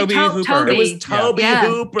 It was Toby Hooper. It was Toby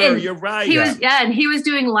Hooper. And you're right. And he was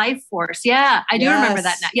doing Life Force. Yeah, I do remember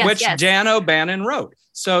that now. Yes, which Dan O'Bannon wrote.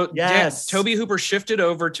 So Toby Hooper shifted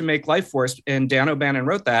over to make Life Force, and Dan O'Bannon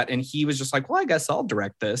wrote that, and he was just like, well, I guess I'll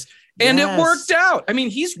direct this. And it worked out. I mean,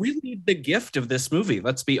 he's really the gift of this movie.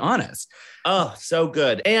 Let's be honest. Oh, so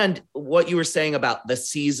good. And what you were saying about the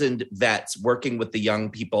seasoned vets working with the young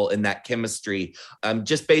people in that chemistry, I'm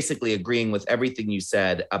just basically agreeing with everything you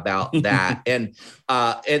said about that. and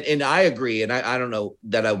I agree. And I don't know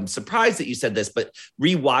that I'm surprised that you said this, but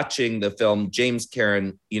rewatching the film, James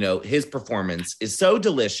Karen, his performance is so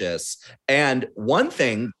delicious. And one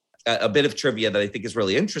thing, a bit of trivia that I think is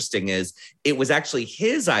really interesting is it was actually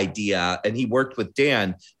his idea, and he worked with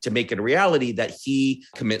Dan to make it a reality, that he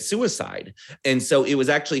commit suicide. And so it was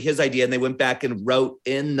actually his idea, and they went back and wrote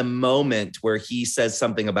in the moment where he says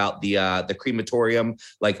something about the crematorium,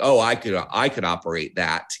 like, oh, I could operate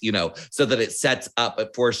that, so that it sets up,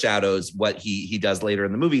 it foreshadows what he does later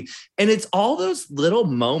in the movie. And it's all those little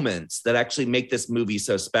moments that actually make this movie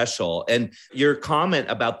so special. And your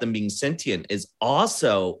comment about them being sentient is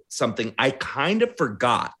also something I kind of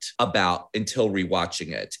forgot about until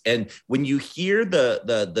rewatching it. And when you hear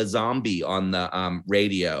the zombie on the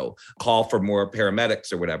radio call for more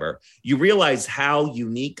paramedics or whatever, you realize how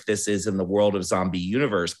unique this is in the world of zombie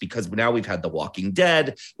universe, because now we've had The Walking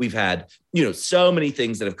Dead, we've had, so many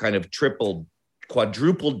things that have kind of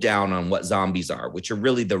quadrupled down on what zombies are, which are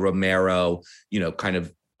really the Romero, kind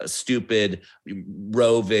of stupid,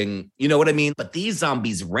 roving, you know what I mean? But these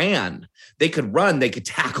zombies ran. They could run. They could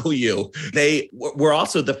tackle you. They were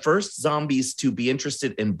also the first zombies to be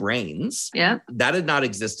interested in brains. Yeah. That had not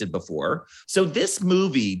existed before. So this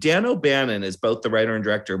movie, Dan O'Bannon is both the writer and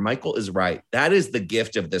director. Michael is right. That is the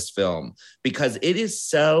gift of this film, because it is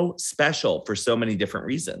so special for so many different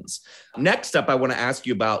reasons. Next up, I want to ask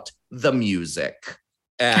you about the music.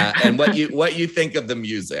 And what you think of the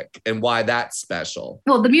music and why that's special.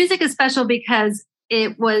 Well, the music is special because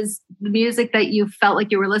it was the music that you felt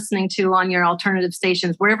like you were listening to on your alternative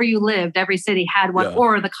stations. Wherever you lived, every city had one,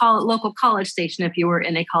 or the local college station if you were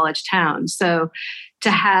in a college town. So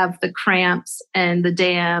to have the Cramps and the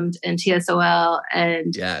Damned and TSOL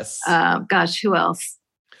and who else?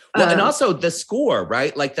 Well, and also the score,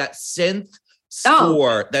 right? Like that synth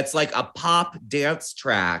score that's like a pop dance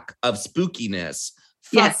track of spookiness.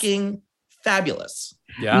 Fucking fabulous.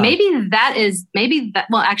 Yeah. Maybe that,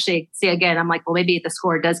 well, actually, see, again, I'm like, well, maybe the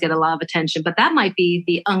score does get a lot of attention, but that might be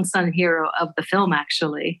the unsung hero of the film,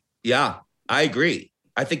 actually. Yeah, I agree.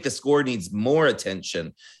 I think the score needs more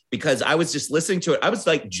attention because I was just listening to it. I was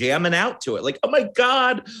like jamming out to it. Like, oh my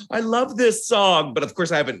God, I love this song. But of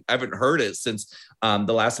course I haven't heard it since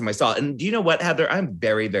the last time I saw it. And do you know what, Heather? I'm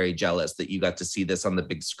very, very jealous that you got to see this on the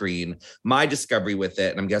big screen. My discovery with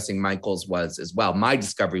it, and I'm guessing Michael's was as well. My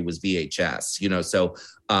discovery was VHS, you know, so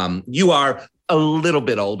you are a little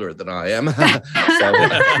bit older than I am.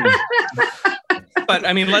 But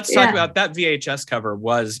I mean, let's talk about that. VHS cover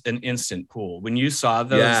was an instant pull. When you saw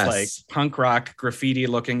those like punk rock graffiti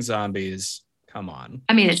looking zombies, come on.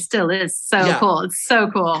 I mean, it still is so cool. It's so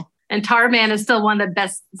cool. And Tarman is still one of the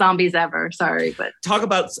best zombies ever. Sorry, but talk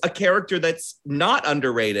about a character that's not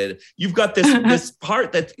underrated. You've got this this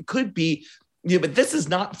part that could be. Yeah, but this is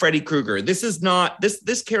not Freddy Krueger. This is not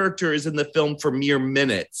this character is in the film for mere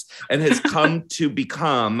minutes and has come to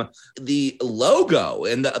become the logo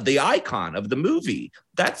and the icon of the movie.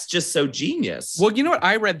 That's just so genius. Well, you know what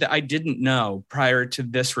I read that I didn't know prior to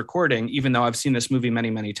this recording, even though I've seen this movie many,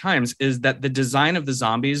 many times, is that the design of the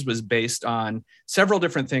zombies was based on several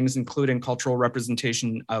different things, including cultural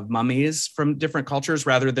representation of mummies from different cultures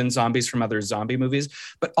rather than zombies from other zombie movies,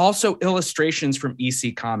 but also illustrations from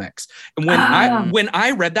EC Comics. And when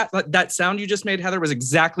I read that sound you just made, Heather, was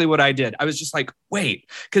exactly what I did. I was just like, wait,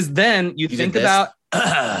 because then you think about...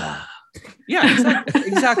 Yeah,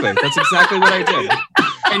 exactly. That's exactly what I did.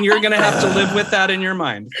 And you're going to have to live with that in your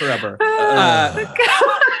mind forever.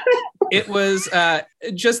 It was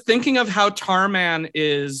just thinking of how Tarman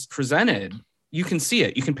is presented. You can see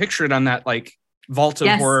it. You can picture it on that like Vault of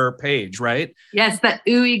Horror page, right? Yes, that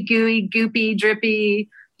ooey, gooey, goopy, drippy.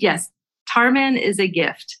 Yes. Tarman is a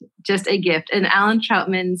gift, just a gift. And Alan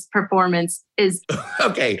Troutman's performance is...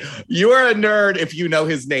 Okay, you are a nerd if you know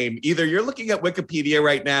his name. Either you're looking at Wikipedia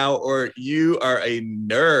right now or you are a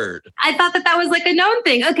nerd. I thought that was like a known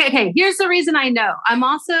thing. Okay, here's the reason I know. I'm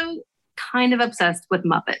also kind of obsessed with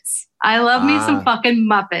Muppets. I love me some fucking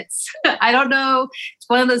Muppets. I don't know. It's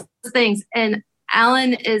one of those things. And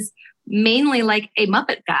Alan is mainly like a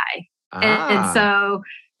Muppet guy. And so...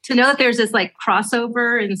 to know that there's this like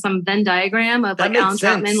crossover in some Venn diagram of like Alan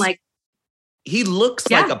Troutman, like he looks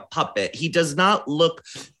like a puppet. He does not look.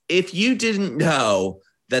 If you didn't know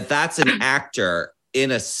that that's an actor in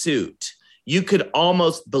a suit, you could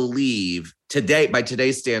almost believe today, by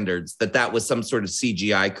today's standards, that was some sort of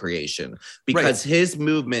CGI creation because his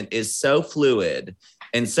movement is so fluid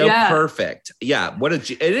and so perfect. Yeah,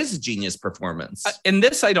 it is a genius performance. And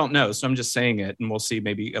this I don't know, so I'm just saying it, and we'll see.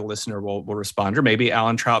 Maybe a listener will respond, or maybe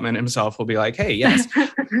Alan Troutman himself will be like, "Hey, yes."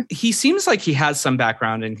 He seems like he has some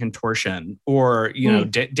background in contortion or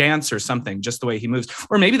dance or something, just the way he moves.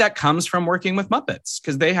 Or maybe that comes from working with Muppets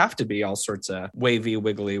because they have to be all sorts of wavy,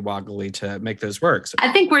 wiggly, woggly to make those work. So.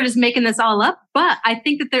 I think we're just making this all up, but I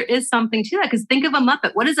think that there is something to that because think of a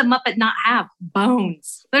Muppet. What does a Muppet not have?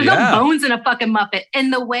 Bones. There's no bones in a fucking Muppet.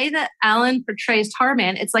 And the way that Alan portrays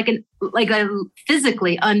Tarman, it's like a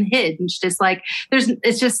physically unhinged. It's like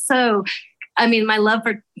it's just so. I mean, my love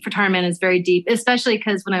for Tarman is very deep, especially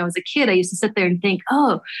because when I was a kid, I used to sit there and think,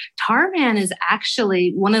 oh, Tarman is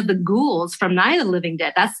actually one of the ghouls from Night of the Living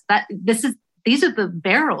Dead. These are the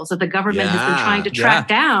barrels that the government has been trying to track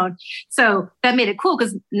down. So that made it cool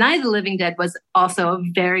because Night of the Living Dead was also a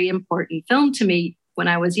very important film to me when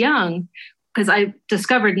I was young. Because I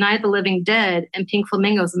discovered Night of the Living Dead and Pink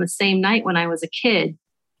Flamingos on the same night when I was a kid.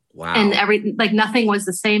 Wow. And nothing was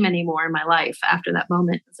the same anymore in my life after that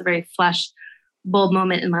moment. It's a very bulb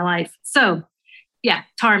moment in my life. So yeah,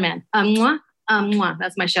 Tarman.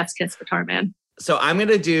 That's my chef's kiss for Tarman. So I'm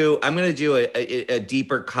gonna do a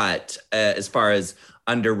deeper cut as far as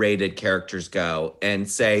underrated characters go and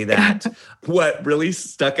say that what really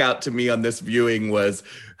stuck out to me on this viewing was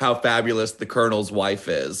how fabulous the Colonel's wife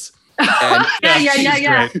is. And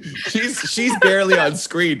she's barely on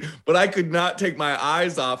screen, but I could not take my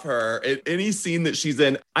eyes off her in any scene that she's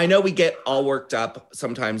in. I know we get all worked up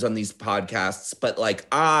sometimes on these podcasts, but like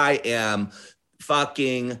I am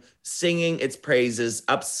fucking singing its praises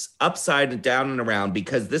upside and down and around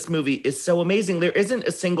because this movie is so amazing. There isn't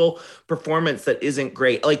a single performance that isn't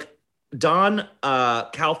great. Like Don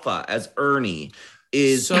Calfa as Ernie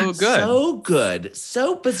is so good,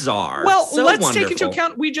 so bizarre. Well, so let's wonderful. take into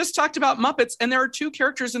account, we just talked about Muppets, and there are two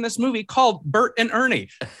characters in this movie called Bert and Ernie.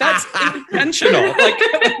 That's intentional.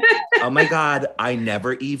 Oh my God, I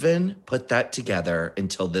never even put that together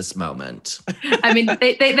until this moment. I mean,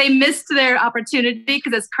 they missed their opportunity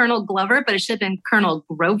because it's Colonel Glover, but it should have been Colonel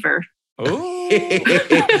Grover. Oh.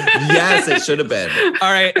 Yes, it should have been.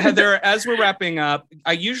 All right, Heather, as we're wrapping up,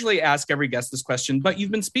 I usually ask every guest this question, but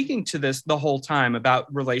you've been speaking to this the whole time about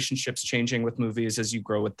relationships changing with movies as you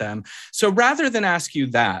grow with them. So rather than ask you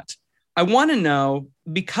that, I want to know,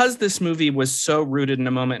 because this movie was so rooted in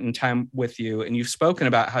a moment in time with you, and you've spoken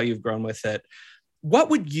about how you've grown with it,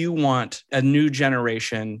 what would you want a new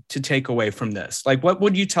generation to take away from this? Like, what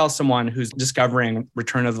would you tell someone who's discovering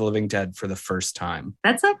Return of the Living Dead for the first time?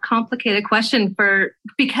 That's a complicated question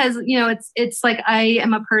because, it's like I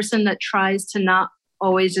am a person that tries to not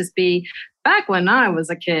always just be back when I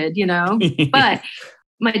was a kid, but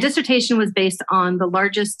my dissertation was based on the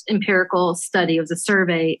largest empirical study. It was a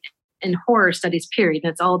survey in horror studies, period.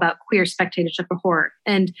 And it's all about queer spectatorship of horror.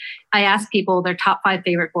 And I asked people their top 5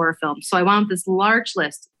 favorite horror films. So I wound up this large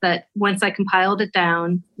list that once I compiled it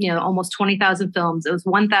down, almost 20,000 films, it was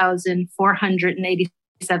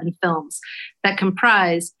 1,487 films that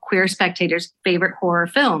comprise queer spectators' favorite horror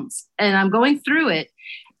films. And I'm going through it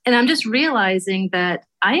and I'm just realizing that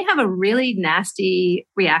I have a really nasty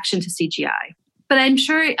reaction to CGI. But I'm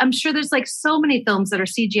sure there's like so many films that are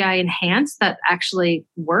CGI enhanced that actually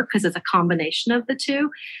work because it's a combination of the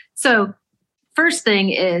two. So first thing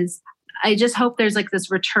is, I just hope there's like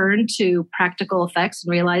this return to practical effects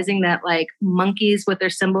and realizing that like monkeys with their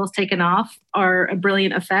symbols taken off are a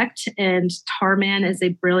brilliant effect and Tarman is a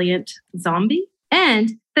brilliant zombie,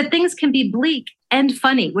 and that things can be bleak and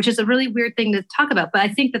funny, which is a really weird thing to talk about. But I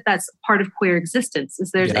think that that's part of queer existence,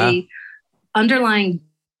 is there's a underlying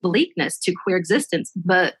bleakness to queer existence,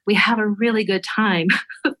 but we have a really good time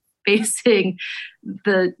facing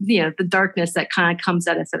the darkness that kind of comes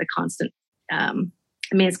at us at a constant.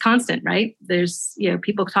 It's constant, right? There's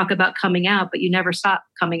people talk about coming out, but you never stop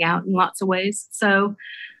coming out in lots of ways. So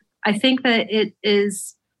I think that it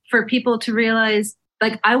is for people to realize,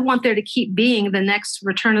 like, I want there to keep being the next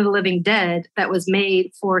Return of the Living Dead that was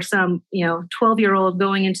made for some 12-year-old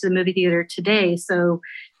going into the movie theater today. So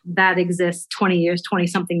that exists 20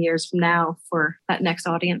 something years from now for that next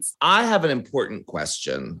audience. I have an important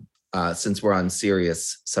question. Since we're on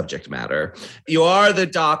serious subject matter. You are the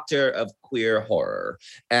doctor of queer horror,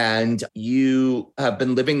 and you have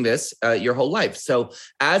been living this your whole life. So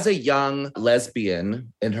as a young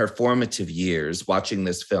lesbian in her formative years watching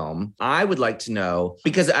this film, I would like to know,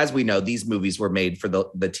 because as we know, these movies were made for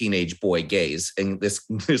the teenage boy gaze, and this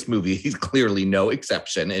movie is clearly no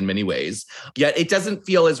exception in many ways. Yet it doesn't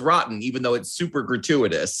feel as rotten, even though it's super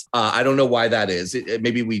gratuitous. I don't know why that is.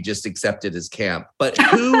 Maybe we just accept it as camp. But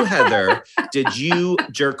who Heather, did you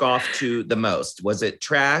jerk off to the most? Was it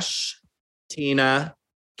Trash, Tina,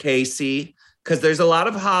 Casey? Because there's a lot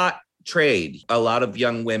of hot trade, a lot of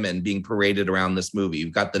young women being paraded around this movie.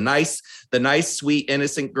 You've got the nice, sweet,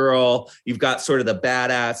 innocent girl. You've got sort of the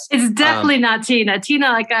badass. It's definitely not Tina. Tina,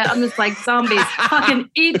 I'm just like zombies. Fucking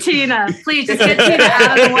eat Tina. Please just get Tina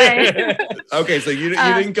out of the way. Okay, so you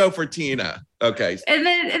didn't go for Tina. Okay. And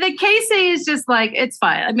then Casey is just like, it's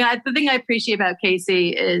fine. The thing I appreciate about Casey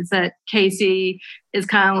is that Casey is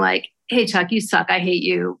kind of like, hey, Chuck, you suck. I hate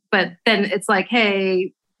you. But then it's like,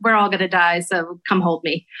 hey, we're all going to die, so come hold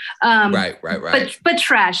me. Right. But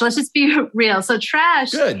Trash, let's just be real. So Trash.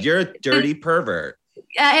 Good. You're a dirty pervert.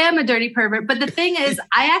 I am a dirty pervert. But the thing is,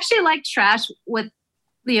 I actually like Trash with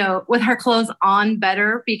her clothes on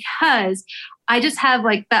better, because I just have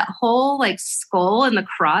like that whole like skull in the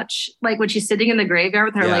crotch, like when she's sitting in the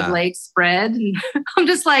graveyard with her like legs spread. And I'm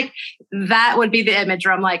just like, that would be the image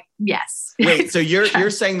where I'm like, yes. Wait, so you're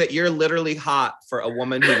saying that you're literally hot for a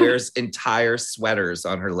woman who wears entire sweaters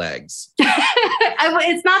on her legs?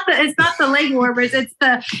 It's not the leg warmers. It's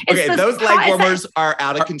those leg warmers are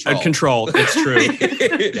out of control. It's true.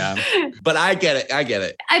 Yeah. But I get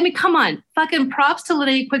it. Come on. Fucking props to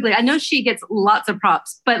Linnea Quigley. I know she gets lots of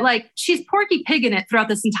props, but like she's Porky Pig in it throughout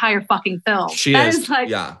this entire fucking film. She is.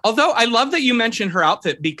 Although I love that you mentioned her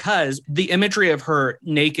outfit, because the imagery of her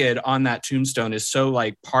naked on that tombstone is so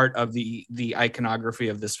like part of the iconography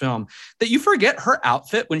of this film that you forget her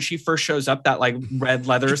outfit when she first shows up, that like red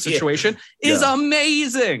leather situation is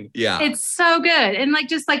amazing. Yeah. It's so good. And like,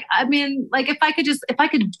 just like, if I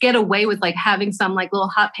could get away with like having some like little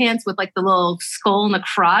hot pants with like the little skull in the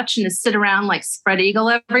crotch and just sit around like spread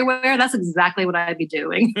eagle everywhere, that's exactly what I'd be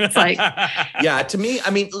doing. It's like, yeah, to me,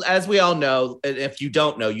 as we all know, and if you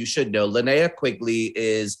don't know, you should know, Linnea Quigley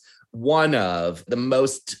is one of the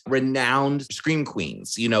most renowned scream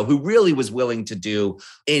queens, who really was willing to do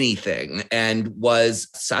anything and was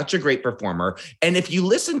such a great performer. And if you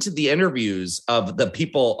listen to the interviews of the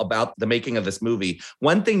people about the making of this movie,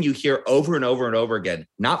 one thing you hear over and over and over again,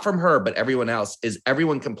 not from her, but everyone else, is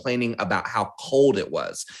everyone complaining about how cold it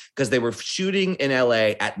was because they were shooting in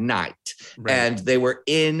LA at night and they were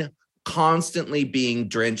constantly being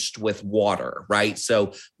drenched with water, right?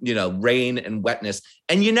 So, rain and wetness.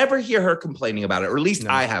 And you never hear her complaining about it, or at least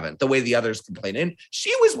I haven't, the way the others complain. And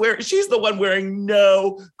she's the one wearing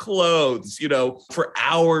no clothes, for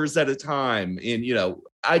hours at a time. And,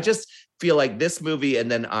 I just feel like this movie,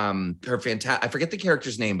 and then her I forget the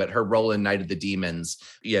character's name, but her role in Night of the Demons,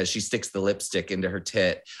 she sticks the lipstick into her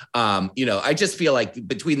tit. I just feel like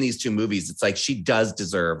between these two movies, it's like she does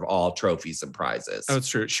deserve all trophies and prizes. Oh, it's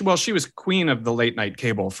true. She was queen of the late night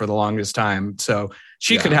cable for the longest time, so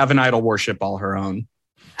she could have an idol worship all her own.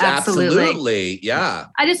 Absolutely. Yeah.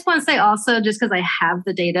 I just want to say also, just because I have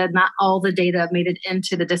the data, not all the data made it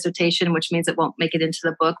into the dissertation, which means it won't make it into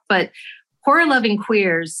the book, but horror-loving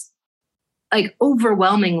queers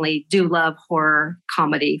overwhelmingly do love horror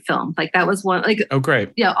comedy film. That was one, oh, great.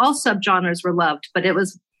 Yeah, all subgenres were loved, but it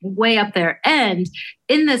was way up there. And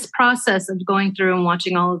in this process of going through and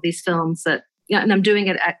watching all of these films and I'm doing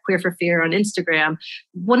it at Queer for Fear on Instagram,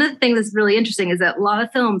 one of the things that's really interesting is that a lot of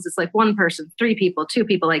films, it's one person, 3 people, 2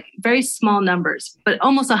 people, very small numbers, but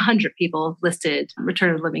almost 100 people listed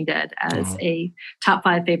Return of the Living Dead as a top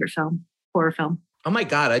 5 favorite horror film. Oh my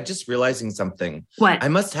God, I'm just realizing something. What? I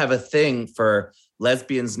must have a thing for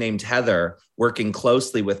lesbians named Heather working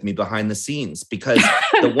closely with me behind the scenes, because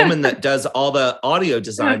the woman that does all the audio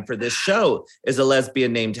design for this show is a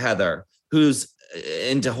lesbian named Heather who's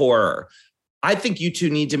into horror. I think you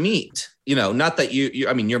two need to meet. Not that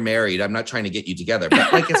you're married. I'm not trying to get you together,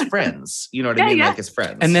 but as friends. You know what I mean? Like as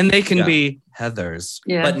friends. And then they can be Heathers.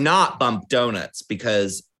 Yeah. But not bump donuts,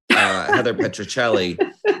 because Heather Petrocelli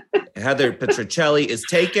is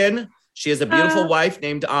taken. She has a beautiful wife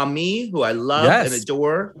named Ami, who I love and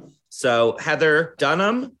adore. So Heather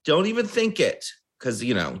Dunham, don't even think it, because,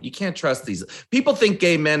 you can't trust these. People think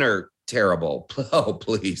gay men are terrible. Oh,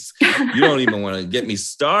 please. You don't even want to get me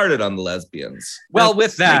started on the lesbians. Well,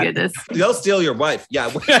 with that, they'll steal your wife. Yeah.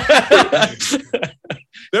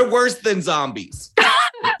 They're worse than zombies.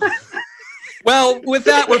 Well, with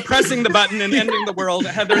that, we're pressing the button and ending the world.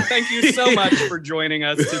 Heather, thank you so much for joining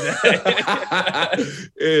us today.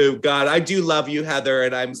 Oh, God, I do love you, Heather,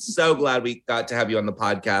 and I'm so glad we got to have you on the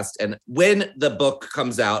podcast. And when the book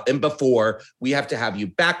comes out and before, we have to have you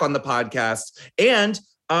back on the podcast. And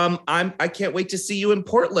I can't wait to see you in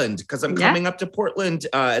Portland, because I'm coming up to Portland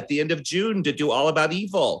at the end of June to do All About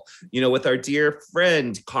Evil, with our dear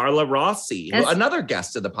friend, Carla Rossi, another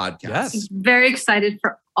guest of the podcast. Yes. Very excited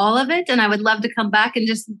for all of it. And I would love to come back and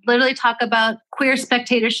just literally talk about queer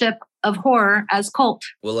spectatorship of horror as cult.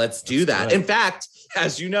 Well, let's do that. Good. In fact,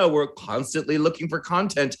 as you know, we're constantly looking for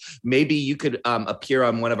content. Maybe you could appear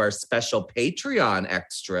on one of our special Patreon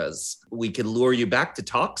extras. We could lure you back to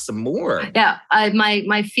talk some more. Yeah,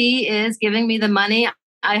 my fee is giving me the money.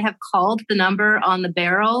 I have called the number on the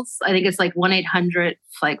barrels. I think it's 1-800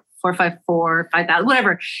 454-5000,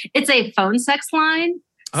 whatever. It's a phone sex line.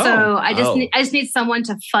 Oh, so I just need someone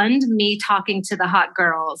to fund me talking to the hot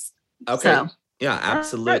girls. Okay. So. Yeah,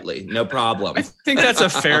 absolutely. No problem. I think that's a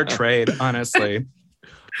fair trade, honestly.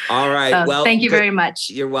 All right. Well, thank you very much.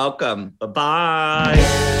 You're welcome. Bye-bye.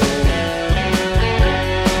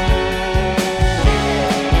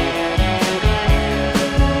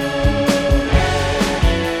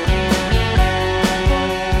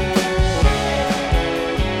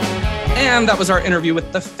 And that was our interview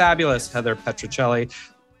with the fabulous Heather Petrocelli.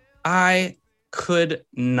 I could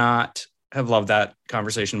not have loved that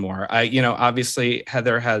conversation more. Obviously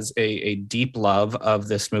Heather has a deep love of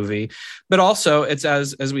this movie, but also it's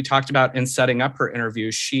as we talked about in setting up her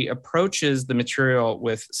interview, she approaches the material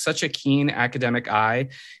with such a keen academic eye,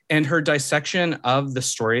 and her dissection of the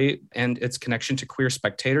story and its connection to queer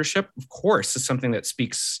spectatorship, of course, is something that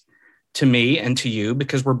speaks to me and to you,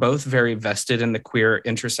 because we're both very vested in the queer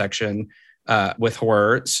intersection with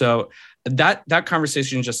horror. So that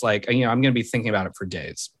conversation, just I'm going to be thinking about it for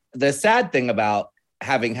days. The sad thing about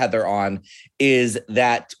having Heather on is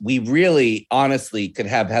that we really honestly could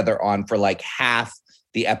have Heather on for half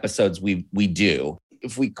the episodes we do.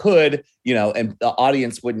 If we could, and the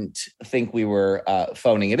audience wouldn't think we were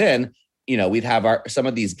phoning it in, we'd have some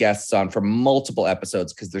of these guests on for multiple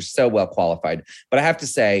episodes because they're so well qualified. But I have to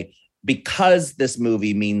say, because this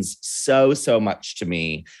movie means so much to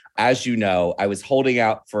me, As you know, I was holding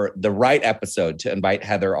out for the right episode to invite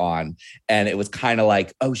Heather on. And it was kind of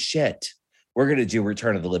like, oh shit, we're going to do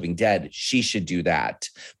Return of the Living Dead. She should do that.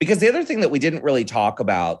 Because the other thing that we didn't really talk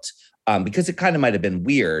about, because it kind of might have been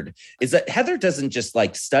weird, is that Heather doesn't just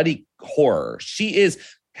like study horror.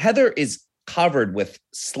 Heather is covered with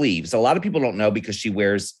sleeves. A lot of people don't know because she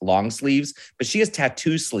wears long sleeves, but she has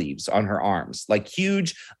tattoo sleeves on her arms, like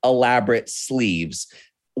huge, elaborate sleeves.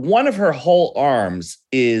 One of her whole arms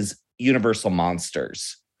is Universal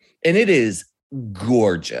Monsters, and it is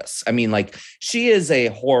gorgeous. I mean, like, she is a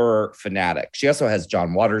horror fanatic. She also has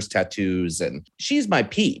John Waters tattoos, and she's my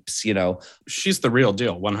peeps, you know. She's the real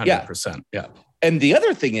deal, 100%. Yeah. And the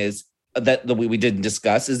other thing is that we didn't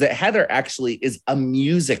discuss is that Heather actually is a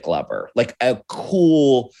music lover, like a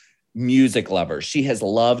cool music lover. She has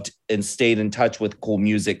loved and stayed in touch with cool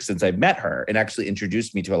music since I met her, and actually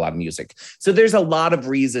introduced me to a lot of music. So there's a lot of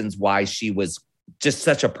reasons why she was just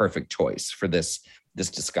such a perfect choice for this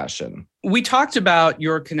discussion. We talked about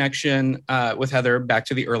your connection with Heather back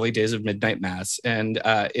to the early days of Midnight Mass. And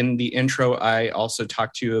in the intro, I also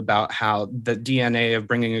talked to you about how the DNA of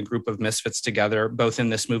bringing a group of misfits together, both in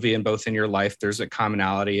this movie and both in your life, there's a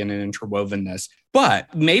commonality and an interwovenness.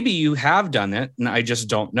 But maybe you have done it, and I just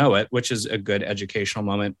don't know it, which is a good educational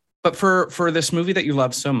moment. But for this movie that you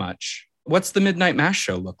love so much, what's the Midnight Mass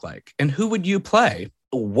show look like? And who would you play?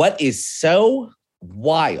 What is so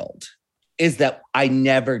wild is that I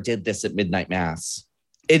never did this at Midnight Mass.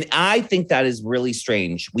 And I think that is really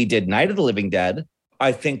strange. We did Night of the Living Dead.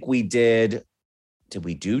 I think we did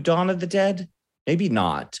we do Dawn of the Dead? Maybe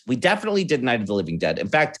not. We definitely did Night of the Living Dead. In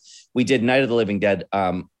fact, we did Night of the Living Dead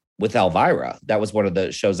with Elvira. That was one of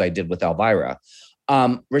the shows I did with Elvira.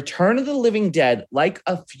 Return of the Living Dead, like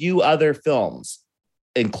a few other films,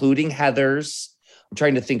 including Heather's, I'm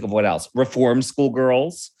trying to think of what else, Reform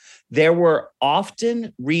Schoolgirls. There were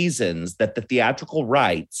often reasons that the theatrical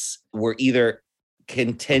rights were either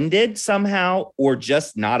contended somehow or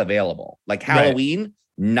just not available. Like Halloween,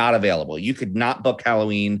 not available. You could not book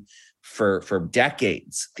Halloween for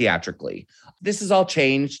decades theatrically. This has all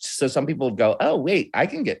changed. So some people would go, oh, wait, I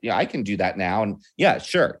can do that now. And yeah,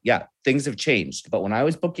 sure. Yeah, things have changed. But when I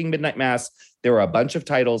was booking Midnight Mass, there were a bunch of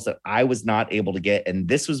titles that I was not able to get. And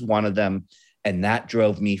this was one of them. And that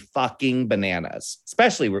drove me fucking bananas,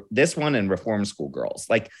 especially this one and Reform Schoolgirls.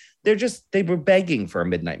 Like, they were begging for a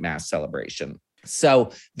Midnight Mass celebration.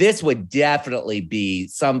 So this would definitely be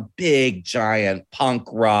some big, giant punk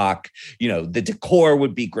rock. You know, the decor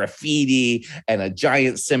would be graffiti and a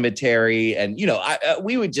giant cemetery. And, you know,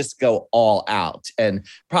 we would just go all out and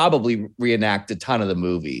probably reenact a ton of the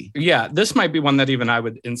movie. Yeah, this might be one that even I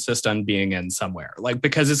would insist on being in somewhere, like,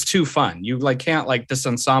 because it's too fun. You like can't, like, this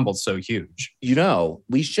ensemble's so huge. You know,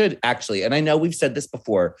 we should actually, and I know we've said this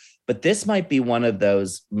before, but this might be one of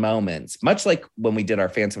those moments, much like when we did our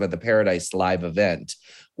Phantom of the Paradise live event,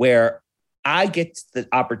 where I get the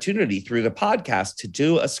opportunity through the podcast to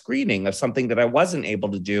do a screening of something that I wasn't able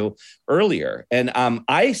to do earlier. And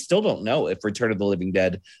I still don't know if Return of the Living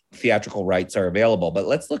Dead theatrical rights are available, but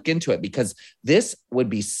let's look into it, because this would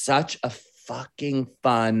be such a fucking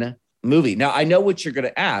fun movie. Now, I know what you're going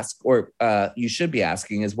to ask, or you should be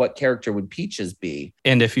asking, is what character would Peaches be?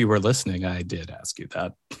 And if you were listening, I did ask you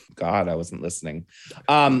that. God, I wasn't listening.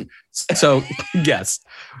 So yes,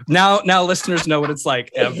 now listeners know what it's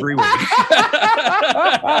like every week.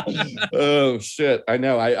 Oh shit! I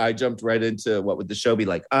know. I jumped right into what would the show be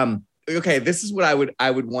like. Okay, this is what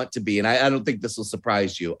I would want to be, and I don't think this will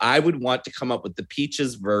surprise you. I would want to come up with the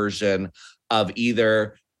Peaches version of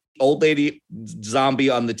either Old Lady Zombie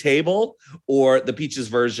on the Table or the Peaches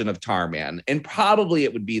version of Tarman. And probably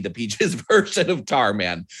it would be the Peaches version of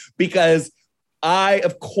Tarman, because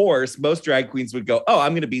of course, most drag queens would go, oh,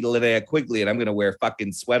 I'm going to be Linnea Quigley and I'm going to wear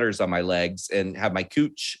fucking sweaters on my legs and have my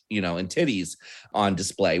cooch, you know, and titties on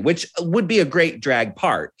display, which would be a great drag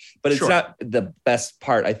part, but it's not the best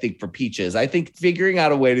part, I think, for Peaches. I think figuring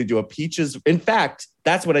out a way to do a Peaches, in fact,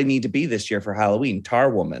 that's what I need to be this year for Halloween, Tar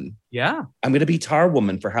Woman. Yeah. I'm going to be Tar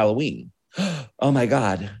Woman for Halloween. Oh my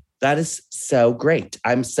God. That is so great.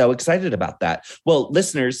 I'm so excited about that. Well,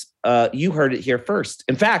 listeners, you heard it here first.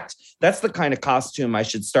 In fact, that's the kind of costume I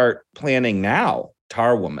should start planning now.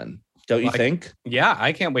 Tar Woman. Don't you think? Yeah,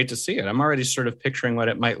 I can't wait to see it. I'm already sort of picturing what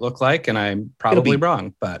it might look like, and I'm probably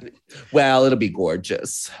wrong, but... Well, it'll be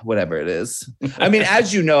gorgeous, whatever it is. I mean,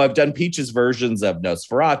 as you know, I've done Peaches versions of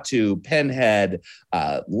Nosferatu, Pinhead,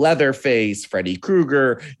 Leatherface, Freddy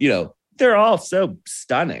Krueger. You know, they're all so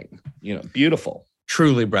stunning, you know, beautiful.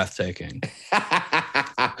 Truly breathtaking.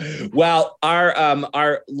 Well,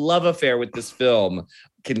 our love affair with this film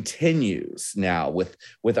continues now with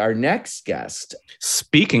our next guest.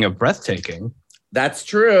 Speaking of breathtaking. That's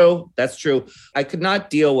true. That's true. I could not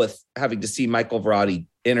deal with having to see Michael Varrati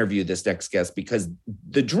interview this next guest because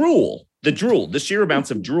the sheer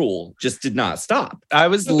amounts of drool just did not stop. I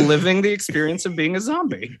was living the experience of being a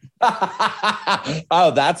zombie.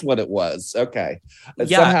 Oh, that's what it was. Okay.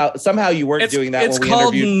 Yeah. Somehow you weren't doing that when we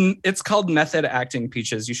interviewed. It's called method acting,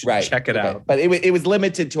 Peaches. You should check it out. But it was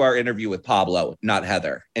limited to our interview with Pablo, not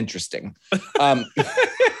Heather. Interesting.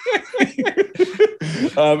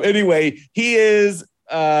 Anyway, he is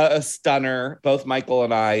a stunner. Both Michael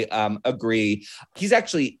and I agree. He's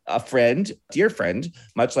actually a friend, dear friend,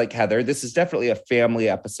 much like Heather. This is definitely a family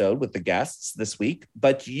episode with the guests this week,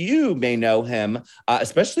 but you may know him,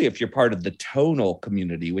 especially if you're part of the tonal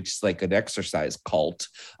community, which is like an exercise cult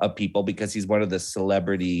of people, because he's one of the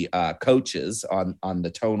celebrity coaches on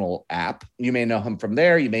the Tonal app. You may know him from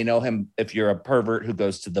there. You may know him if you're a pervert who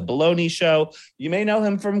goes to the Baloney Show. You may know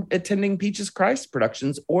him from attending Peaches Christ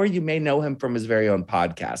Productions, or you may know him from his very own podcast.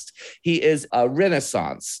 He is a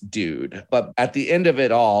Renaissance dude, but at the end of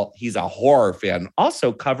it all, he's a horror fan,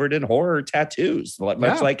 also covered in horror tattoos,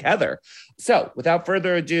 much like Heather. So without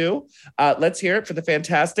further ado, let's hear it for the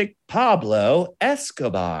fantastic Pablo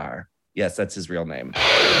Escobar. Yes, that's his real name.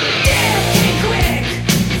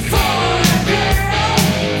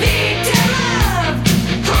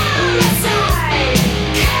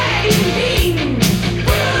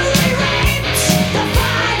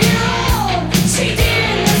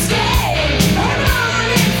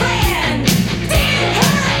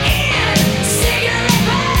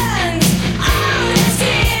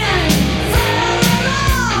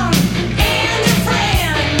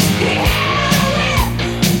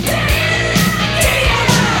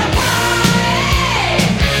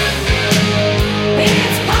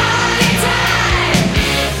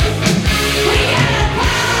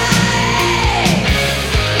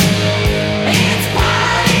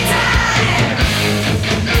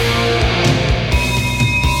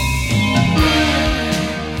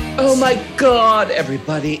 Oh my God,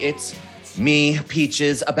 everybody, it's me,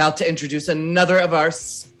 Peaches, about to introduce another of our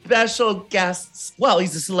special guests. Well,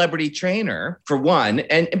 he's a celebrity trainer, for one.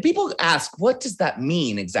 And people ask, what does that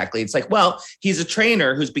mean exactly? It's like, well, he's a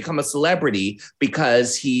trainer who's become a celebrity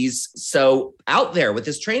because he's so out there with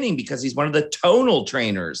his training, because he's one of the tonal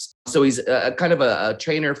trainers. So he's kind of a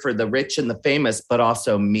trainer for the rich and the famous, but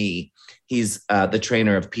also me. He's the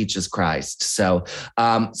trainer of Peaches Christ. So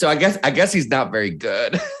I guess he's not very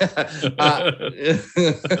good.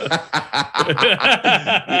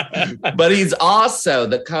 But he's also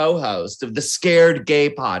the co-host of the Scared Gay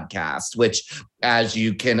podcast, which, as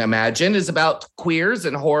you can imagine, is about queers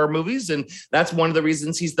and horror movies. And that's one of the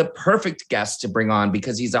reasons he's the perfect guest to bring on,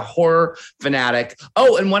 because he's a horror fanatic.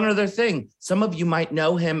 Oh, and one other thing. Some of you might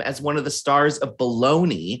know him as one of the stars of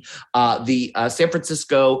Baloney, the San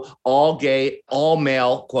Francisco all-gay,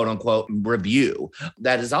 all-male, quote-unquote, review.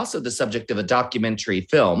 That is also the subject of a documentary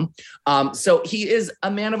film. So he is a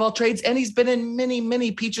man of all trades, and he's been in many,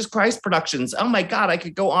 many Peaches Christ productions. Oh my God, I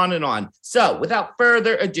could go on and on. So without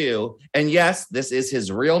further ado, and yes, this is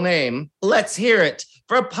his real name, let's hear it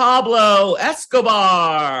for Pablo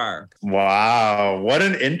Escobar. Wow, what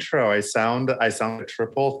an intro. I sound a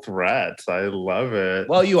triple threat. I love it.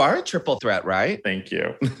 Well, you are a triple threat, right? Thank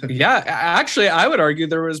you. Yeah, actually, I would argue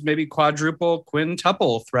there was maybe quadruple,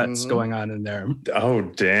 quintuple threats going on in there. Oh,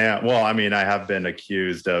 damn. Well, I mean, I have been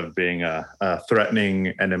accused of being a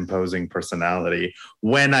threatening and imposing personality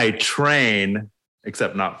when I train.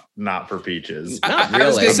 Except not for Peaches. I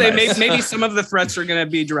was going to say, maybe some of the threats are going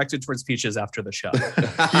to be directed towards Peaches after the show.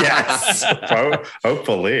 Yes,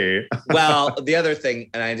 hopefully. Well, the other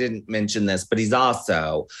thing, and I didn't mention this, but he's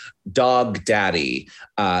also dog daddy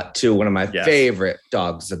to one of my favorite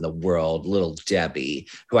dogs in the world, Little Debbie,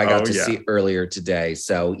 who I got to see earlier today.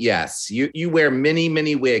 So yes, you wear many,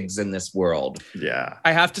 many wigs in this world. Yeah.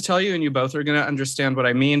 I have to tell you, and you both are going to understand what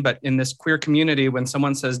I mean, but in this queer community, when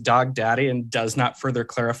someone says dog daddy and does not further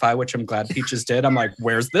clarify, which I'm glad Peaches did, I'm like,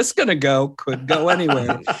 where's this going to go? Could go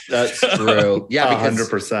anywhere. That's true. Yeah, because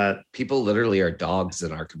 100%. People literally are dogs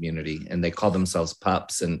in our community, and they call themselves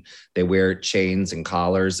pups, and they wear chains and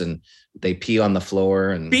collars, and they pee on the floor.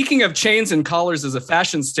 And speaking of chains and collars as a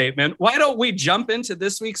fashion statement, why don't we jump into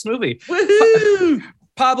this week's movie? Woohoo!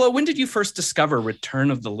 Pablo, when did you first discover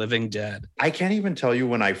Return of the Living Dead? I can't even tell you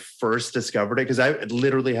when I first discovered it, because I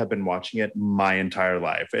literally have been watching it my entire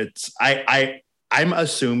life. I'm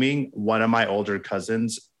assuming one of my older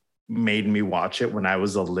cousins made me watch it when I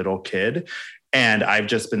was a little kid, and I've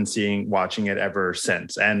just been watching it ever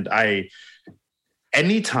since. And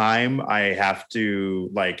anytime I have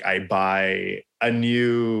to, I buy a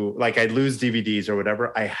new, like I lose DVDs or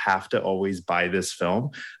whatever, I have to always buy this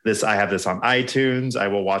film. I have this on iTunes. I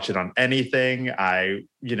will watch it on anything. I,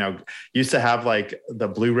 used to have like the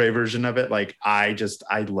Blu-ray version of it. Like I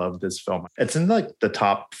love this film. It's in like the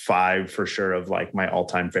top 5 for sure of like my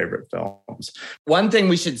all-time favorite films. One thing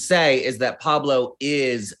we should say is that Pablo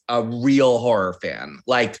is a real horror fan.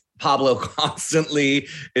 Like Pablo constantly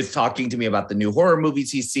is talking to me about the new horror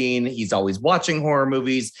movies he's seen. He's always watching horror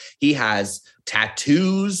movies. He has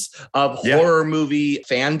tattoos of horror movie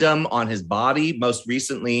fandom on his body. Most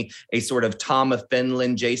recently, a sort of Tom of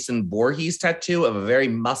Finland, Jason Voorhees tattoo of a very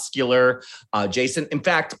muscular Jason. In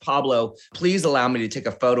fact, Pablo, please allow me to take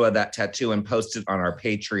a photo of that tattoo and post it on our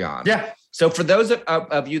Patreon. Yeah. So for those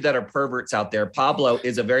of you that are perverts out there, Pablo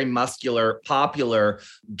is a very muscular, popular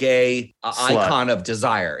gay icon of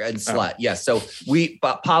desire and slut. Yes. So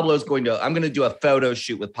Pablo's I'm going to do a photo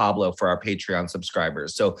shoot with Pablo for our Patreon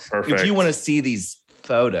subscribers. So if you want to see these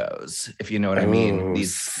photos, if you know what I mean,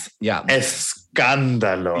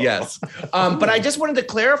 Escándalo. Yes. But I just wanted to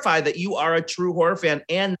clarify that you are a true horror fan,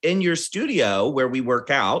 and in your studio where we work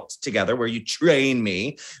out together, where you train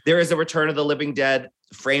me, there is a Return of the Living Dead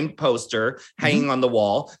framed poster hanging on the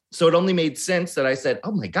wall. So it only made sense that I said,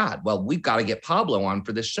 oh my God, well, we've got to get Pablo on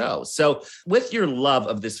for this show. So with your love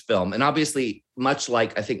of this film, and obviously much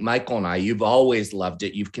like I think Michael and I, you've always loved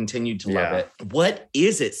it. You've continued to love it. What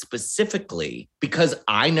is it specifically? Because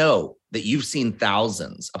I know that you've seen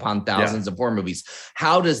thousands upon thousands of horror movies.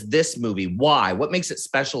 How does this movie, why? What makes it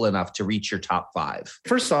special enough to reach your top 5?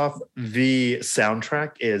 First off, the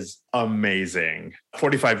soundtrack is amazing.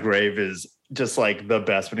 45 Grave is just like the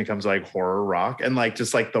best when it comes to like horror rock and like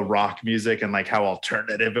just like the rock music and like how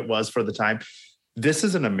alternative it was for the time. This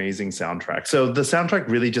is an amazing soundtrack. So the soundtrack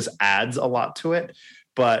really just adds a lot to it.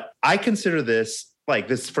 But I consider this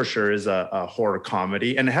for sure is a horror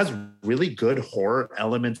comedy, and it has really good horror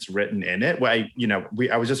elements written in it. I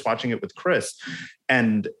was just watching it with Chris,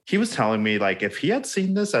 and he was telling me like if he had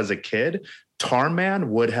seen this as a kid, Tarman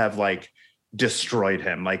would have like destroyed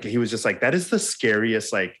him. Like he was just like, that is the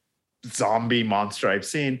scariest like zombie monster I've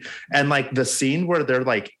seen. And like the scene where they're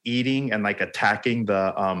like eating and like attacking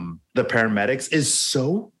the paramedics is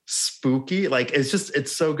so spooky. Like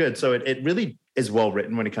it's so good. So it really is well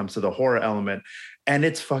written when it comes to the horror element, and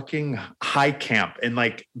it's fucking high camp in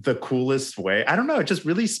like the coolest way. I don't know. It just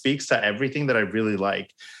really speaks to everything that I really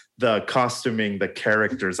like. The costuming, the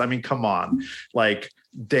characters. I mean, come on, like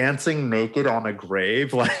dancing naked on a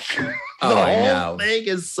grave, like the whole thing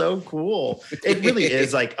is so cool. It really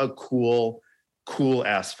is like a cool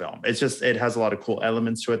ass film. It has a lot of cool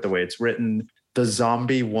elements to it. The way it's written, the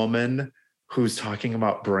zombie woman who's talking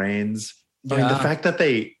about brains. I mean, the fact that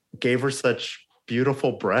they gave her such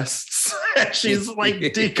beautiful breasts, she's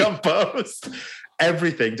like decomposed.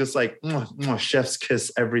 Everything, just like chef's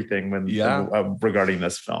kiss, everything regarding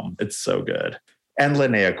this film. It's so good. And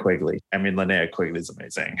Linnea Quigley. I mean, Linnea Quigley is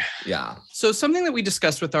amazing. Yeah. So something that we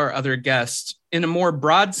discussed with our other guests in a more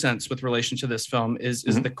broad sense with relation to this film is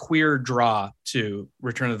the queer draw to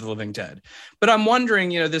Return of the Living Dead. But I'm wondering,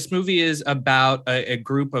 this movie is about a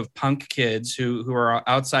group of punk kids who are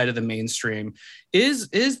outside of the mainstream. Is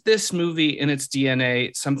this movie in its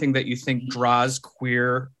DNA something that you think draws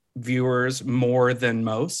queer viewers more than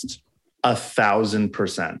most?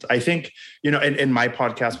 1,000%. I think, in my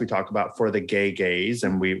podcast, we talk about For the Gay Gays,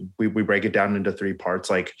 and we break it down into 3 parts.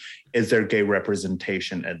 Like, is there gay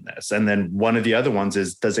representation in this? And then one of the other ones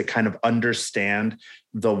is, does it kind of understand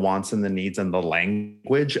the wants and the needs and the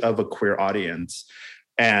language of a queer audience?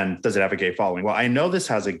 And does it have a gay following? Well, I know this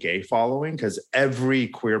has a gay following because every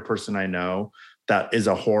queer person I know that is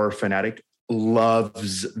a horror fanatic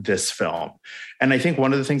loves this film. And I think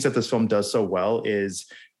one of the things that this film does so well is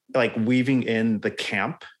like weaving in the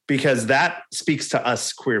camp, because that speaks to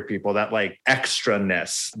us queer people, that like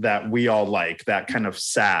extraness that we all like, that kind of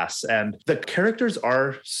sass. And the characters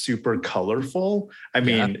are super colorful. I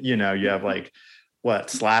mean, you have like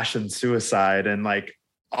Slash and Suicide and like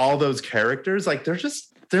all those characters, like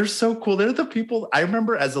they're so cool. They're the people I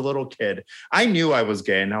remember as a little kid. I knew I was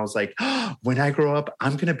gay and I was like, when I grow up,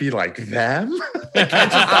 I'm going to be like them. Like, I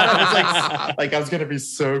just thought I was like I was going to be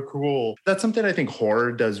so cool. That's something I think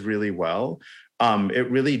horror does really well. It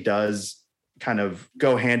really does kind of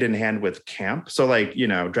go hand in hand with camp. So like,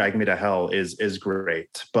 Drag Me to Hell is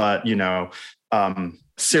great, but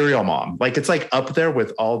Serial Mom, like it's like up there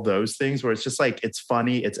with all those things where it's just like, it's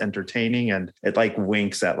funny, it's entertaining, and it like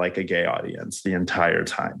winks at like a gay audience the entire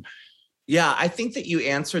time. Yeah, I think that you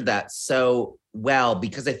answered that so well,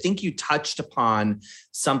 because I think you touched upon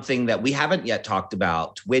something that we haven't yet talked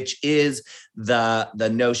about, which is the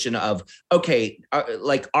notion of, okay,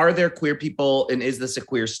 are there queer people and is this a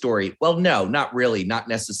queer story? Well, no, not really, not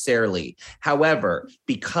necessarily. However,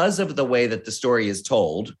 because of the way that the story is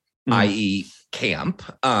told, i.e. camp,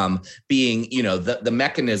 being, the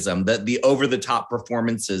mechanism, the over the top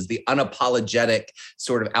performances, the unapologetic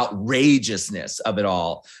sort of outrageousness of it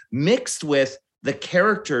all, mixed with the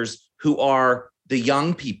characters who are the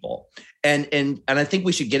young people. And I think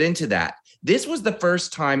we should get into that. This was the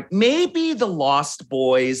first time, maybe The Lost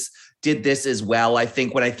Boys did this as well, I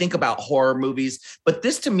think, when I think about horror movies. But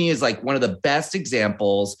this to me is like one of the best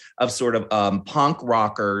examples of sort of punk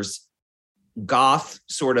rockers, goth,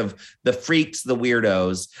 sort of the freaks, the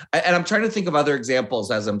weirdos. And I'm trying to think of other examples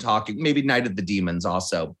as I'm talking. Maybe Night of the Demons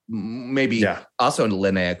also. Maybe also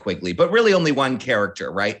Linnea Quigley, but really only one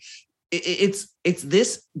character, right? It's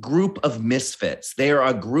this group of misfits. They are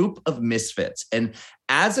a group of misfits. And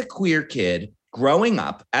as a queer kid growing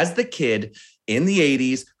up, as the kid in the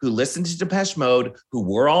 80s who listened to Depeche Mode, who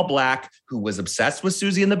wore all black, who was obsessed with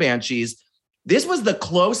Susie and the Banshees, this was the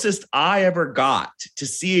closest I ever got to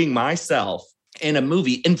seeing myself in a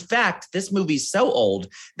movie. In fact, this movie's so old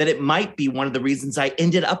that it might be one of the reasons I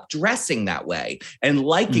ended up dressing that way and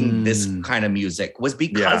liking this kind of music was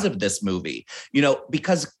because of this movie.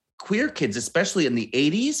 Because queer kids, especially in the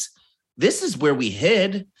 80s, this is where we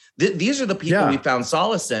hid. These are the people we found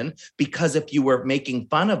solace in, because if you were making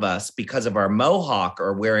fun of us because of our mohawk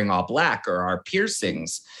or wearing all black or our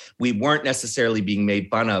piercings, we weren't necessarily being made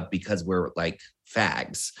fun of because we're like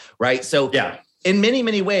fags, right? So in many,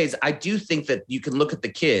 many ways, I do think that you can look at the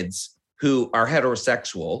kids who are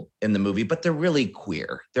heterosexual in the movie, but they're really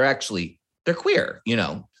queer. They're queer,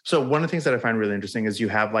 So one of the things that I find really interesting is you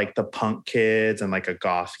have like the punk kids and like a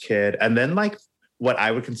goth kid, and then like what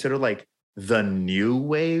I would consider like the new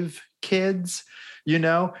wave kids,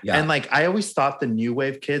 and like I always thought the new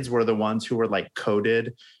wave kids were the ones who were like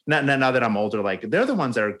coded. Now that I'm older, like they're the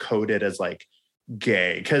ones that are coded as like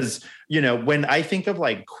gay, because when I think of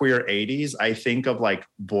like queer 80s, I think of like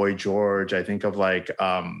Boy George, I think of like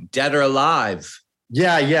Dead or Alive.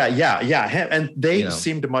 Yeah. And they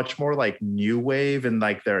seemed much more like new wave and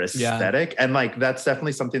like their aesthetic. And like, that's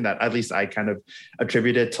definitely something that at least I kind of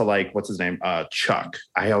attributed to like, what's his name? Chuck.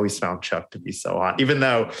 I always found Chuck to be so hot, even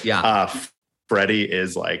though Freddie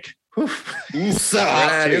is like, so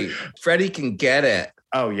hot. Freddie can get it.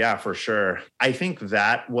 Oh yeah, for sure. I think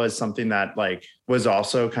that was something that like was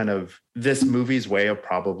also kind of this movie's way of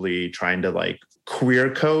probably trying to like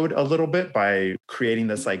queer code a little bit by creating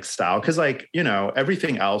this like style. Cause like,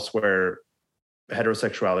 everything else where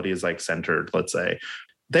heterosexuality is like centered, let's say,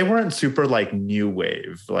 they weren't super like new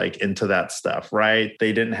wave, like into that stuff, right?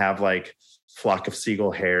 They didn't have like flock of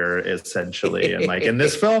seagull hair essentially. And like in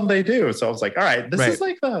this film they do. So I was like, all right, this is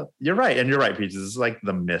like you're right. And you're right, Peaches. This is like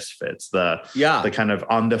the misfits, the kind of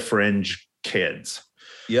on the fringe kids.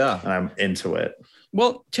 Yeah. And I'm into it.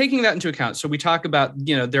 Well, taking that into account, so we talk about,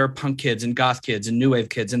 there are punk kids and goth kids and new wave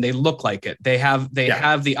kids, and they look like it. They have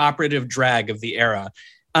the operative drag of the era.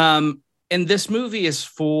 And this movie is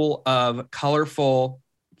full of colorful,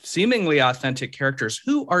 seemingly authentic characters.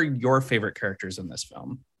 Who are your favorite characters in this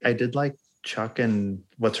film? I did like Chuck and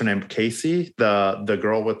what's her name? Casey, the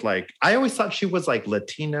girl with like, I always thought she was like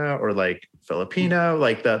Latina or like Filipino,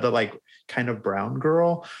 like the like kind of brown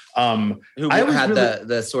girl. Who had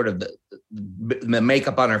the sort of the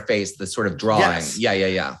makeup on her face, the sort of drawing. Yes.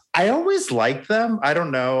 Yeah. I always liked them. I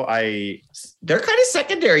don't know. They're kind of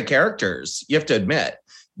secondary characters, you have to admit.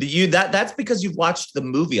 That's because you've watched the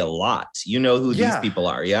movie a lot. You know who these people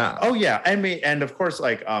are. Yeah. Oh yeah. I mean, and of course,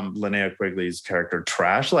 like Linnea Quigley's character,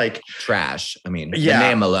 Trash. I mean, the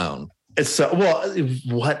name alone. It's so well.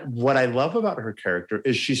 What I love about her character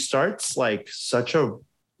is she starts like such a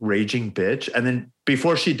raging bitch, and then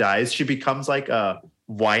before she dies, she becomes like a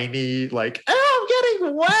whiny, like, I'm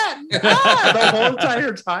getting wet the whole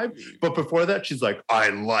entire time. But before that, she's like, I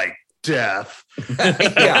like death. You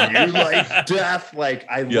like death. Like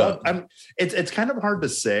I love. It's kind of hard to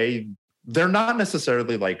say. They're not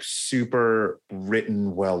necessarily like super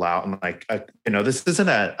written well out, and like this isn't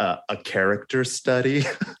a character study,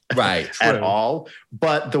 right? At all.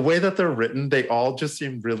 But the way that they're written, they all just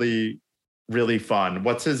seem really, really fun.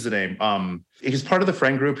 What's his name? He's part of the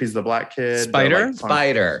friend group. He's the black kid. Spider.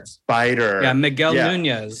 Yeah, Miguel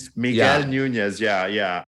Nunez. Nunez.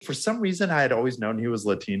 Yeah. For some reason, I had always known he was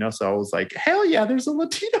Latino, so I was like, hell yeah, there's a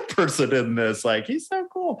Latino person in this. Like, he's so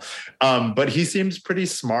cool. But he seems pretty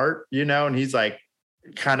smart, and he's like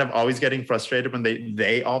kind of always getting frustrated when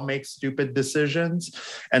they all make stupid decisions.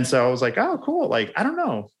 And so I was like, oh, cool. Like, I don't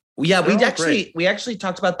know. Yeah, we actually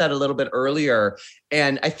talked about that a little bit earlier,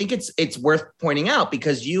 and I think it's worth pointing out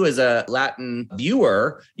because you, as a Latin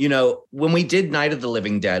viewer, you know, when we did Night of the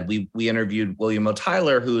Living Dead, we interviewed William O.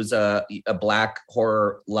 Tyler, who's a Black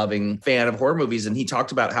horror loving fan of horror movies, and he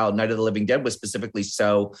talked about how Night of the Living Dead was specifically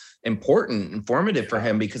so important, informative for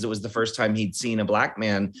him because it was the first time he'd seen a Black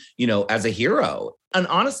man, you know, as a hero. And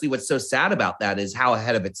honestly, what's so sad about that is how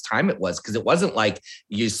ahead of its time it was, because it wasn't like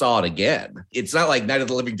you saw it again. It's not like Night of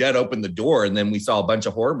the Living Dead opened the door and then we saw a bunch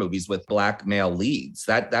of horror movies with Black male leads.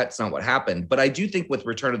 That's not what happened. But I do think with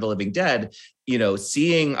Return of the Living Dead, you know,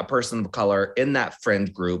 seeing a person of color in that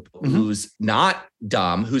friend group who's not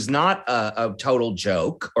dumb, who's not a total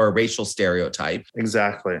joke or a racial stereotype.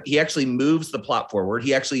 Exactly. He actually moves the plot forward.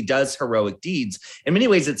 He actually does heroic deeds. In many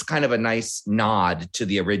ways, it's kind of a nice nod to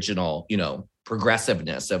the original, you know,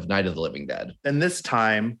 progressiveness of Night of the Living Dead. And this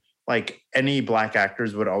time, like, any Black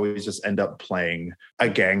actors would always just end up playing a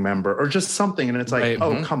gang member or just something. And it's like, Right.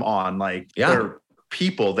 oh, come on. Like, they're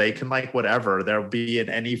people. They can like whatever. They'll be in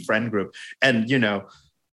any friend group. And, you know,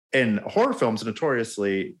 in horror films,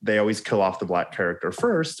 notoriously, they always kill off the Black character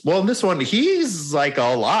first. Well, in this one, he's like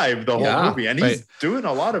alive the whole movie, and he's doing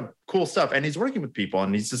a lot of cool stuff, and he's working with people,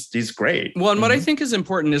 and he's great. Well, and what I think is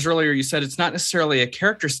important is earlier you said it's not necessarily a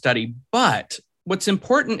character study, but what's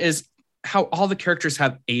important is how all the characters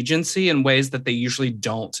have agency in ways that they usually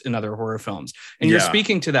don't in other horror films. And you're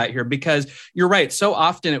speaking to that here because you're right. So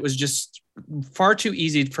often it was just far too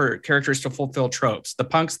easy for characters to fulfill tropes. The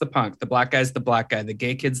punk's the punk, the Black guy's the Black guy, the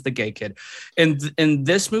gay kid's the gay kid. And in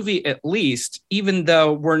this movie, at least, even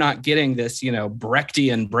though we're not getting this, you know,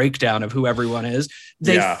 Brechtian breakdown of who everyone is,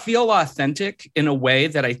 they feel authentic in a way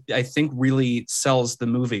that I think really sells the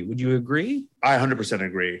movie. Would you agree? I 100%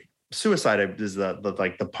 agree. Suicide is the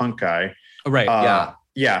like the punk guy. Right.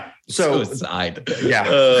 Yeah. So Suicide. Yeah.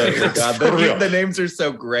 Oh, God. The names are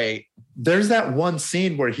so great. There's that one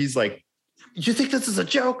scene where he's like, you think this is a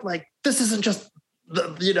joke? Like, this isn't just,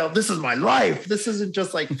 this is my life. This isn't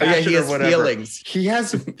just like fashion or whatever. Feelings. He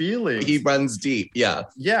has feelings. He runs deep. Yeah.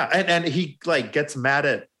 Yeah. And he like gets mad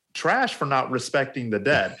at Trash for not respecting the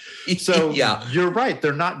dead. So you're right.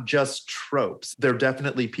 They're not just tropes. They're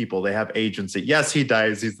definitely people. They have agency. Yes, he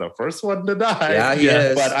dies. He's the first one to die. Yeah, he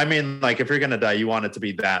is. But I mean, like, if you're going to die, you want it to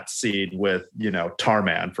be that scene with,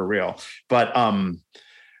 Tarman for real. But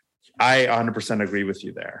I 100% agree with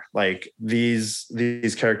you there. Like these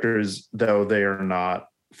characters, though they are not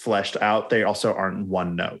fleshed out, they also aren't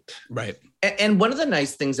one note. Right. And one of the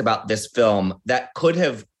nice things about this film that could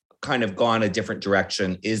have kind of gone a different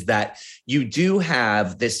direction is that you do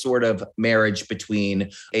have this sort of marriage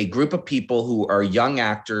between a group of people who are young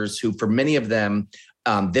actors who, for many of them,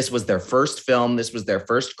 this was their first film. This was their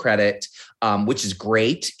first credit, which is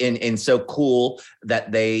great and so cool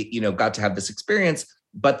that they, got to have this experience.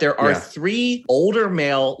 But there are three older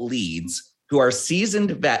male leads who are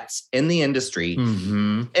seasoned vets in the industry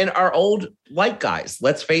and are old white guys,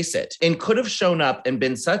 let's face it, and could have shown up and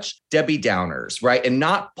been such Debbie Downers, right? And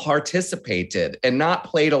not participated and not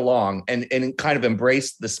played along and kind of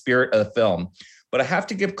embraced the spirit of the film. But I have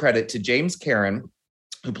to give credit to James Karen,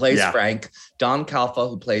 who plays Frank, Don Calfa,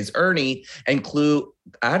 who plays Ernie, and Clue,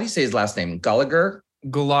 how do you say his last name? Gallagher,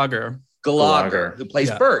 who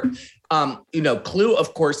plays Bert. Clue,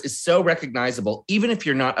 of course, is so recognizable. Even if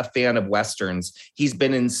you're not a fan of Westerns, he's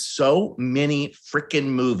been in so many freaking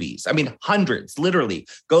movies. I mean, hundreds, literally.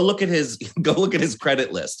 Go look at his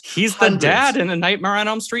credit list. He's the dad in A Nightmare on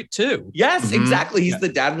Elm Street 2. Yes, exactly. He's the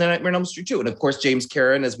dad in The Nightmare on Elm Street 2. And of course, James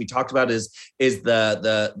Karen, as we talked about, is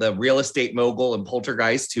the real estate mogul and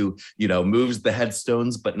poltergeist who, moves the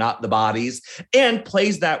headstones, but not the bodies, and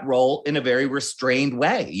plays that role in a very restrained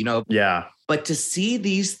way, Yeah. But to see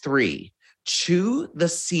these three chew the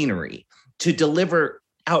scenery to deliver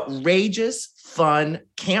outrageous, fun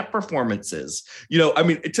camp performances,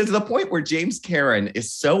 to the point where James Karen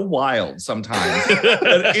is so wild sometimes,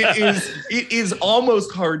 it is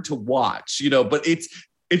almost hard to watch, but it's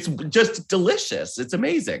just delicious. It's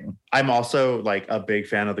amazing. I'm also like a big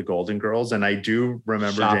fan of the Golden Girls, and I do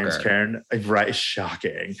remember James Karen. Right,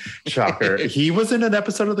 shocking, shocker. He was in an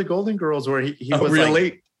episode of the Golden Girls where he was really.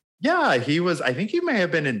 Like, yeah, he was. I think he may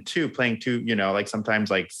have been in playing two, like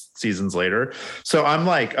sometimes like seasons later. So I'm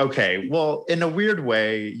like, okay, well, in a weird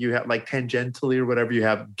way, you have like tangentially or whatever, you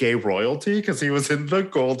have gay royalty because he was in the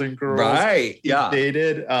Golden Girls. Right. Yeah. He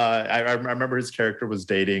dated. I remember his character was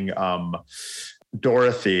dating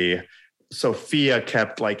Dorothy. Sophia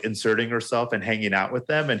kept like inserting herself and hanging out with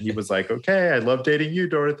them. And he was like, okay, I love dating you,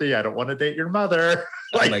 Dorothy. I don't want to date your mother.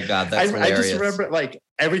 Oh my God, that's hilarious. I just remember, like,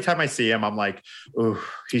 every time I see him, I'm like, ooh,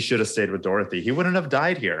 he should have stayed with Dorothy. He wouldn't have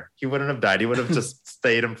died here. He wouldn't have died. He would have just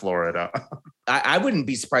stayed in Florida. I wouldn't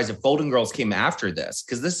be surprised if Golden Girls came after this,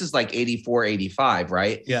 because this is like 84, 85,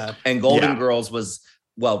 right? Yeah. And Golden Girls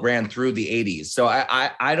ran through the 80s. So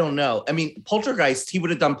I don't know. I mean, Poltergeist, he would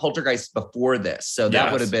have done Poltergeist before this. So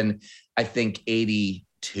that would have been, I think, 82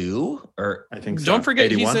 or I think so. Don't forget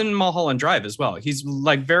 81? he's in Mulholland Drive as well. He's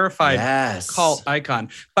like verified cult icon.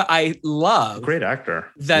 But I love great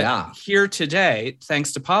actor that here today,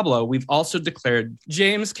 thanks to Pablo, we've also declared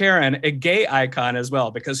James Karen a gay icon as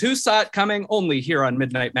well, because who saw it coming? Only here on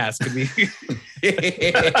Midnight Mass could we.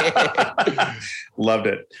 Loved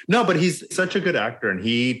it. No, but he's such a good actor, and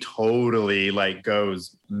he totally like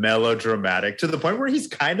goes melodramatic to the point where he's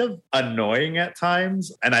kind of annoying at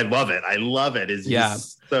times, and I love it.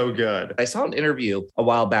 He's so good. I saw an interview a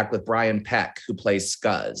while back with Brian Peck, who plays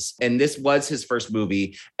Scuzz, and this was his first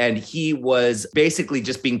movie, and he was basically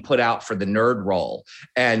just being put out for the nerd role,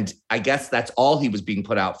 and I guess that's all he was being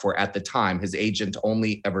put out for at the time. His agent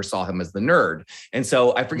only ever saw him as the nerd, and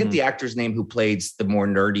so I forget the actor's name who plays the more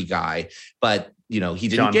nerdy guy, but he didn't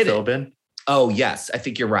John get Philbin? it. Oh, yes. I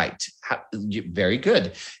think you're right. Very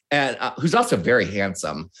good. And who's also very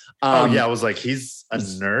handsome. I was like, he's a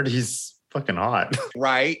nerd. He's fucking hot.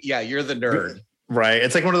 Right? Yeah, you're the nerd. Right.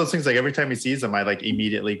 It's like one of those things, like every time he sees him, I like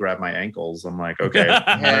immediately grab my ankles. I'm like, okay.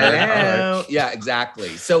 Hello. Yeah, exactly.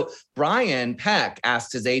 So Brian Peck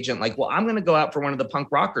asked his agent, like, well, I'm going to go out for one of the punk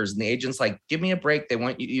rockers. And the agent's like, give me a break. They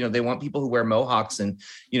want they want people who wear mohawks, and,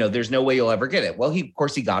 there's no way you'll ever get it. Well, of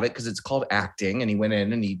course he got it because it's called acting, and he went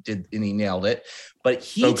in and he nailed it. But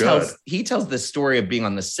he tells this story of being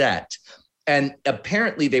on the set, and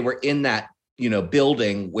apparently they were in that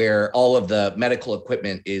building where all of the medical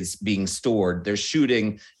equipment is being stored. They're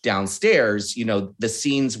shooting downstairs, the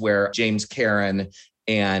scenes where James Karen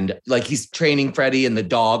and like he's training Freddy and the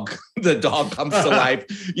dog comes to life,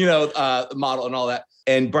 model and all that.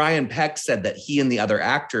 And Brian Peck said that he and the other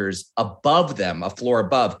actors above them, a floor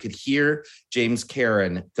above, could hear James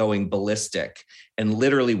Karen going ballistic, and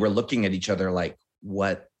literally were looking at each other like,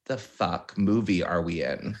 what the fuck movie are we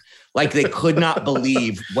in? Like, they could not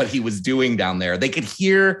believe what he was doing down there. They could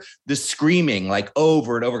hear the screaming like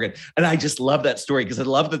over and over again. And I just love that story, because I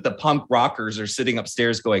love that the punk rockers are sitting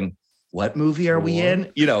upstairs going, what movie are we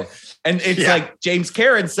in? And it's like James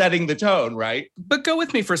Karen setting the tone, right? But go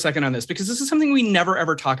with me for a second on this, because this is something we never,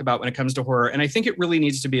 ever talk about when it comes to horror. And I think it really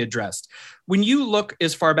needs to be addressed. When you look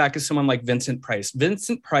as far back as someone like Vincent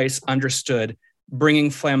Price understood bringing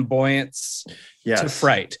flamboyance to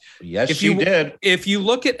fright. Yes, she did. If you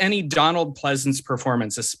look at any Donald Pleasance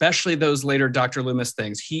performance, especially those later Dr. Loomis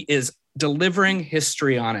things, he is delivering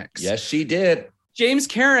histrionics. Yes, she did. James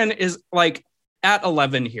Karen is like at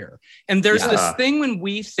 11 here. And there's this thing when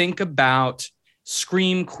we think about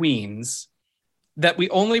scream queens that we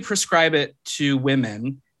only prescribe it to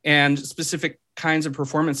women and specific kinds of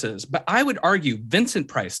performances. But I would argue Vincent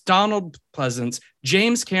Price, Donald Pleasance,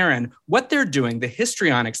 James Karen, what they're doing, the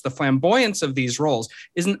histrionics, the flamboyance of these roles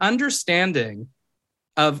is an understanding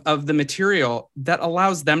of the material that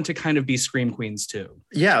allows them to kind of be scream queens too.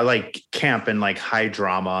 Yeah, like camp and like high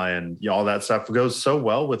drama and all that stuff goes so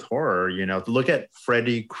well with horror. Look at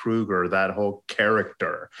Freddy Krueger, that whole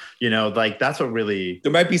character. Like that's what really.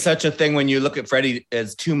 There might be such a thing when you look at Freddy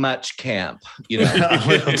as too much camp. A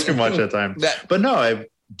little too much at times. But no,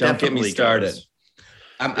 don't get me started.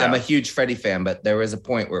 I'm a huge Freddy fan, but there was a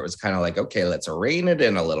point where it was kind of like, okay, let's rein it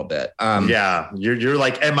in a little bit. You're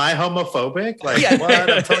like, am I homophobic? Like, what?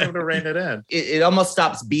 I'm telling you to rein it in. It almost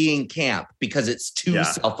stops being camp because it's too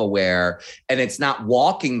self-aware and it's not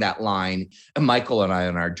walking that line. And Michael and I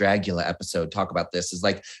on our Dragula episode talk about this. Is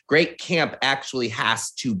like great camp actually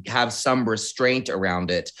has to have some restraint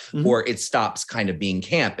around it, or it stops kind of being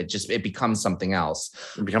camp. It becomes something else.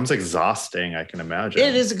 It becomes exhausting, I can imagine.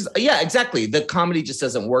 It is. Yeah, exactly. The comedy just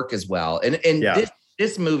doesn't work as well. And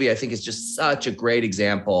this movie, I think, is just such a great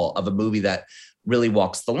example of a movie that really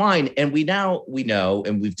walks the line. And we know,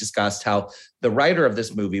 and we've discussed how the writer of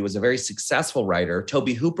this movie was a very successful writer. Tobe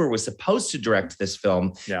Hooper was supposed to direct this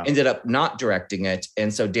film, ended up not directing it.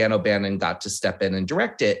 And so Dan O'Bannon got to step in and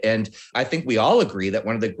direct it. And I think we all agree that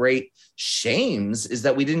one of the great shames is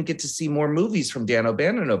that we didn't get to see more movies from Dan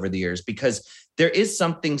O'Bannon over the years, because there is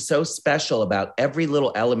something so special about every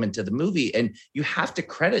little element of the movie. And you have to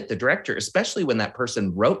credit the director, especially when that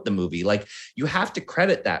person wrote the movie. Like, you have to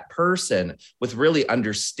credit that person with really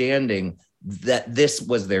understanding that this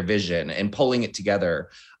was their vision and pulling it together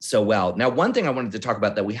so well. Now, one thing I wanted to talk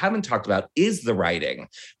about that we haven't talked about is the writing,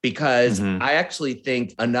 because I actually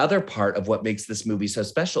think another part of what makes this movie so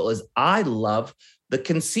special is I love the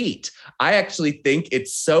conceit. I actually think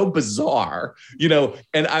it's so bizarre,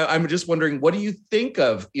 and I'm just wondering, what do you think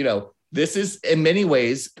of, this is in many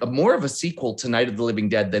ways more of a sequel to Night of the Living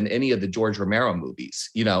Dead than any of the George Romero movies,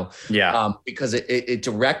 because it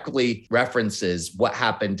directly references what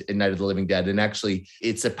happened in Night of the Living Dead. And actually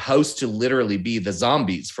it's supposed to literally be the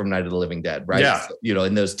zombies from Night of the Living Dead, right? Yeah. So,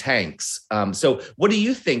 in those tanks. So what do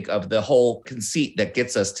you think of the whole conceit that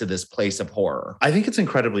gets us to this place of horror? I think it's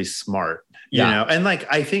incredibly smart. And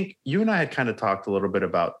I think you and I had kind of talked a little bit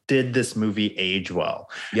about, did this movie age well?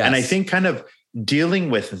 Yes. And I think kind of dealing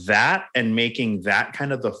with that and making that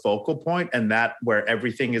kind of the focal point, and that where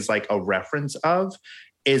everything is like a reference of,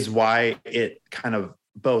 is why it kind of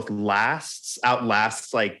both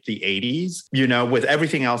outlasts like the 80s, with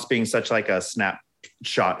everything else being such like a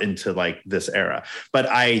snapshot into like this era. But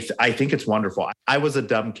I think it's wonderful. I was a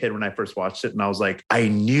dumb kid when I first watched it, and I was like, I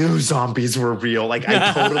knew zombies were real. Like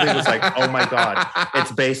I totally was like, oh my God,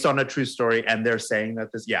 it's based on a true story. And they're saying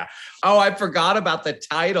that this, Oh, I forgot about the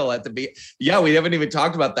title at the beginning. Yeah, we haven't even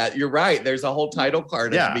talked about that. You're right. There's a whole title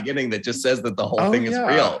card at the beginning that just says that the whole thing is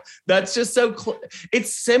real. That's just so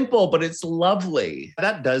it's simple, but it's lovely.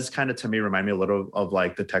 That does kind of, to me, remind me a little of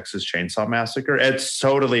like the Texas Chainsaw Massacre. It's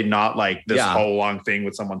totally not like this whole long thing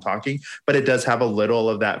with someone talking, but it does have a little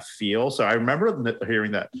of that feel. So I remember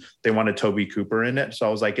hearing that they wanted Toby Cooper in it. So I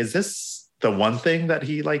was like, is this the one thing that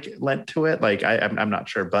he like lent to it? Like, I'm not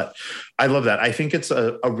sure, but I love that. I think it's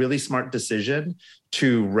a really smart decision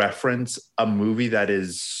to reference a movie that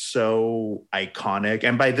is so iconic.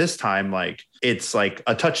 And by this time, like, it's like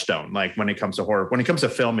a touchstone, like when it comes to horror, when it comes to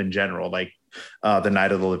film in general, like The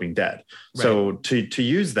Night of the Living Dead. Right. So to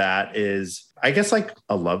use that is, I guess, like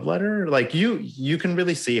a love letter. Like you can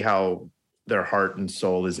really see how their heart and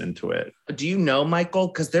soul is into it. Do you know, Michael?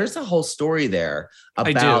 Because there's a whole story there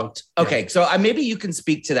about. I do. Okay, so maybe you can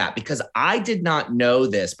speak to that, because I did not know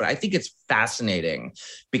this, but I think it's fascinating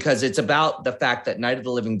because it's about the fact that Night of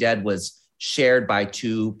the Living Dead was shared by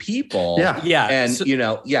two people. Yeah. And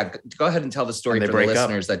go ahead and tell the story for the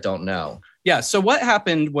listeners that don't know. Yeah. So what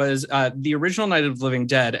happened was the original Night of the Living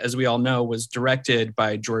Dead, as we all know, was directed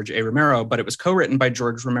by George A. Romero, but it was co-written by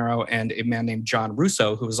George Romero and a man named John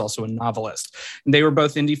Russo, who was also a novelist. And they were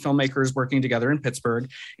both indie filmmakers working together in Pittsburgh.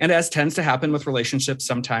 And as tends to happen with relationships,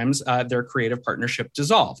 sometimes their creative partnership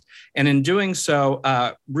dissolved. And in doing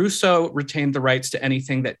so, Russo retained the rights to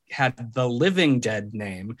anything that had the Living Dead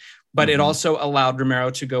name, but it also allowed Romero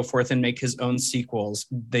to go forth and make his own sequels.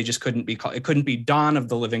 They just couldn't be called, it couldn't be Dawn of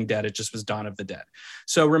the Living Dead. It just was Dawn of the Dead.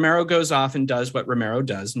 So Romero goes off and does what Romero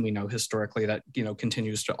does. And we know historically that,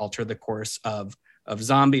 continues to alter the course of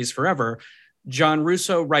zombies forever. John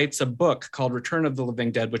Russo writes a book called Return of the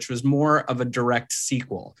Living Dead, which was more of a direct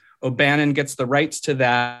sequel. O'Bannon gets the rights to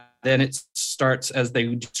that. Then it starts, as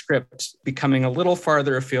they script, becoming a little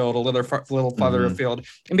farther afield, a little farther afield,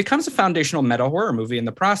 and becomes a foundational meta horror movie in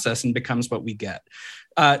the process, and becomes what we get.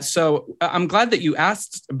 So I'm glad that you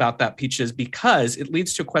asked about that, Peaches, because it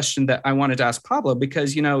leads to a question that I wanted to ask Pablo,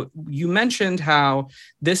 because, you mentioned how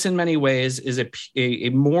this in many ways is a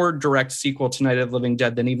more direct sequel to Night of the Living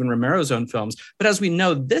Dead than even Romero's own films. But as we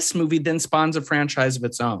know, this movie then spawns a franchise of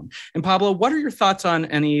its own. And Pablo, what are your thoughts on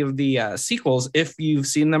any of the sequels, if you've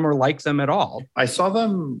seen them or like them at all? I saw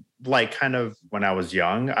them like kind of when I was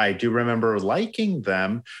young. I do remember liking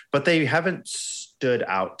them, but they haven't stood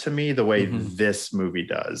out to me the way this movie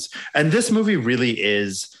does. And this movie really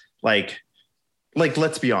is like,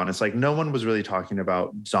 let's be honest, like no one was really talking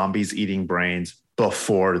about zombies eating brains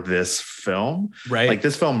before this film. Right. Like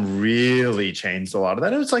this film really changed a lot of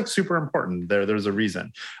that. It was like super important. There's a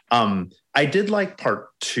reason. I did like part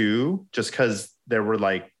 2 just because there were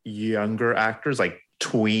like younger actors, like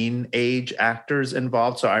tween age actors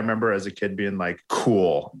involved. So I remember as a kid being like,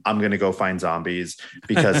 cool, I'm going to go find zombies,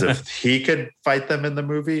 because if he could fight them in the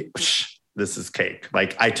movie, this is cake.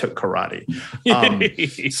 Like I took karate.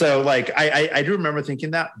 So like, I do remember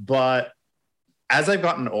thinking that, but as I've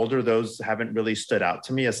gotten older, those haven't really stood out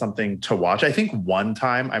to me as something to watch. I think one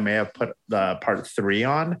time I may have put the part 3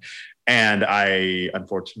 on, and I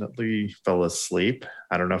unfortunately fell asleep.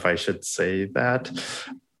 I don't know if I should say that.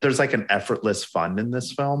 There's like an effortless fun in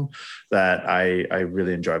this film that I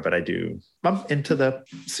really enjoy, but I'm into the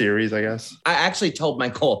series, I guess. I actually told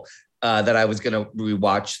Michael that I was going to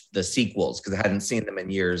rewatch the sequels because I hadn't seen them in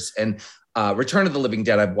years. And Return of the Living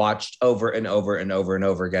Dead, I've watched over and over and over and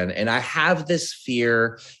over again. And I have this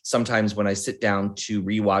fear sometimes when I sit down to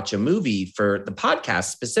rewatch a movie for the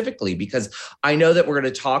podcast specifically, because I know that we're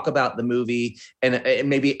going to talk about the movie in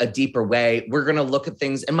maybe a deeper way. We're going to look at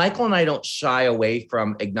things, and Michael and I don't shy away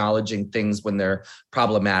from acknowledging things when they're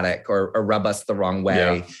problematic or rub us the wrong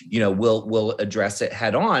way. Yeah. We'll address it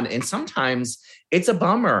head on. And sometimes it's a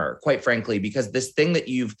bummer, quite frankly, because this thing that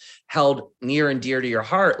you've held near and dear to your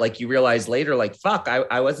heart, like you realize later, like, fuck,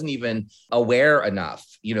 I wasn't even aware enough,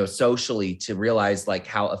 socially to realize like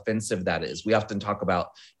how offensive that is. We often talk about,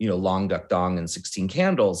 Long Duck Dong and 16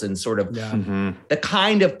 Candles and sort of the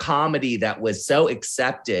kind of comedy that was so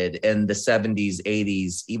accepted in the 70s,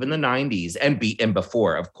 80s, even the 90s and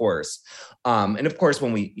before, of course. And of course,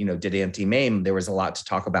 when we, did Auntie Mame, there was a lot to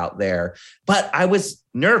talk about there, but I was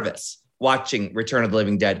nervous watching Return of the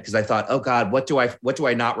Living Dead because I thought, oh God, what do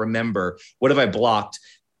I not remember? What have I blocked?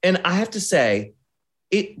 And I have to say,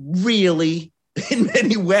 it really, in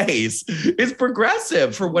many ways, is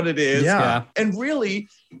progressive for what it is. Yeah. And really,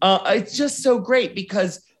 it's just so great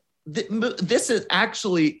because this is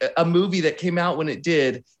actually a movie that came out when it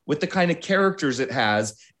did with the kind of characters it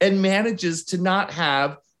has and manages to not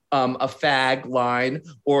have a fag line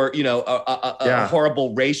or, a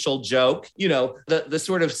horrible racial joke. The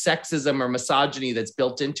sort of sexism or misogyny that's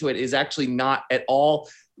built into it is actually not at all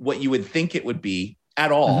what you would think it would be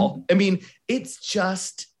at all. Mm-hmm. I mean, it's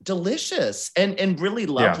just delicious and really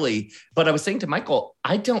lovely. Yeah. But I was saying to Michael,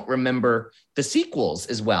 I don't remember the sequels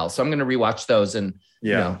as well. So I'm going to rewatch those. And,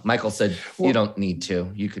 Michael said, you don't need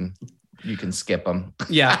to. You can skip them.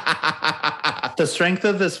 Yeah. The strength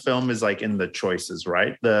of this film is like in the choices,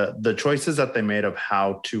 right? The choices that they made of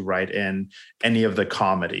how to write in any of the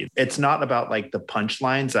comedy. It's not about like the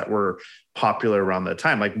punchlines that were popular around the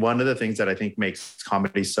time. Like one of the things that I think makes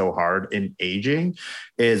comedy so hard in aging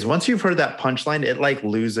is once you've heard that punchline, it like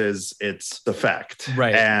loses its effect.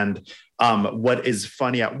 Right. And what is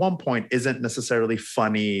funny at one point isn't necessarily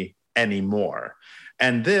funny anymore.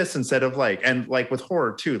 And this, instead of like with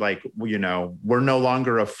horror too, like, we're no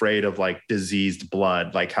longer afraid of like diseased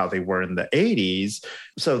blood, like how they were in the 80s.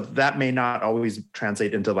 So that may not always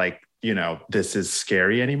translate into like, this is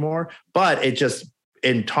scary anymore, but it just,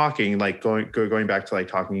 in talking, like going back to like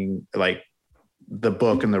talking, like the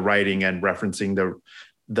book and the writing and referencing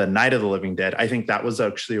the Night of the Living Dead, I think that was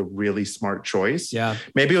actually a really smart choice. Yeah.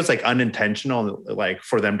 Maybe it was like unintentional, like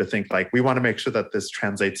for them to think like, we want to make sure that this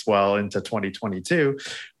translates well into 2022,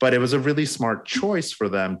 but it was a really smart choice for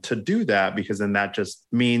them to do that, because then that just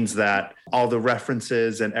means that all the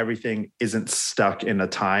references and everything isn't stuck in a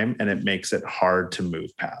time and it makes it hard to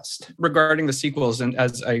move past. Regarding the sequels, and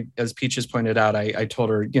as Peaches pointed out, I told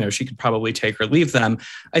her, she could probably take or leave them.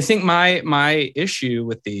 I think my issue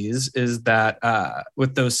with these is that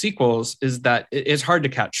with those sequels is that it's hard to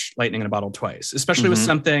catch lightning in a bottle twice, especially with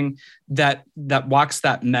something that walks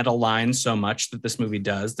that meta line so much that this movie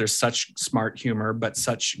does. There's such smart humor, but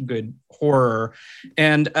such good horror.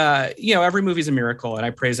 And, every movie's a miracle, and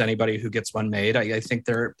I praise anybody who gets one made. I think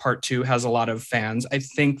their part 2 has a lot of fans. I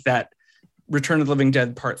think that Return of the Living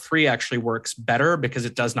Dead Part 3 actually works better because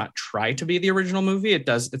it does not try to be the original movie. It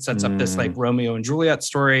sets up this like Romeo and Juliet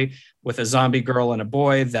story with a zombie girl and a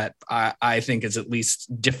boy that I think is at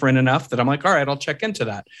least different enough that I'm like, all right, I'll check into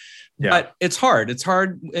that. Yeah. But it's hard. It's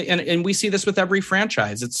hard. And we see this with every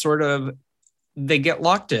franchise. It's sort of, they get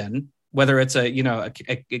locked in, whether it's a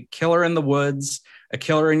killer in the woods, a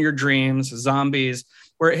killer in your dreams, zombies,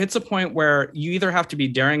 where it hits a point where you either have to be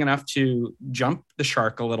daring enough to jump the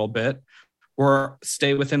shark a little bit or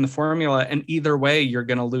stay within the formula. And either way, you're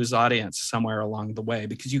going to lose audience somewhere along the way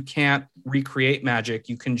because you can't recreate magic.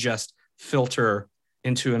 You can just filter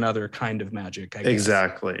into another kind of magic, I guess.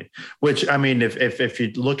 Exactly. Which, I mean, if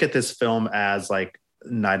you look at this film as like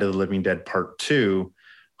Night of the Living Dead Part 2,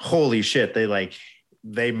 holy shit,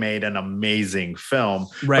 they made an amazing film.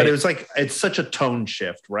 Right. But it was like, it's such a tone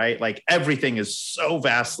shift, right? Like everything is so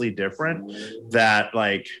vastly different that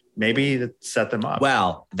like maybe it set them up.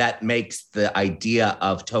 Well, that makes the idea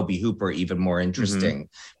of Tobe Hooper even more interesting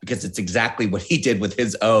because it's exactly what he did with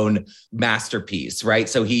his own masterpiece, right?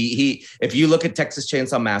 So he if you look at Texas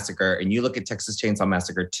Chainsaw Massacre and you look at Texas Chainsaw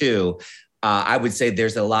Massacre 2, I would say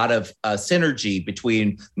there's a lot of synergy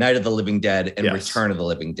between Night of the Living Dead and Return of the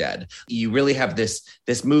Living Dead. You really have this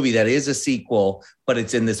movie that is a sequel, but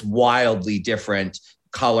it's in this wildly different,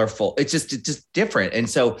 colorful. It's just different. And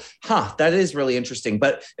so, that is really interesting.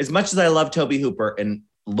 But as much as I love Tobe Hooper, and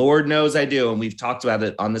Lord knows I do, and we've talked about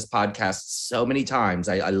it on this podcast so many times,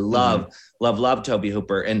 I love Tobe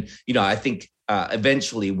Hooper. And, I think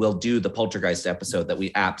eventually we'll do the Poltergeist episode that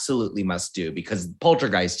we absolutely must do because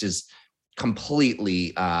Poltergeist is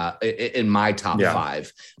completely in my top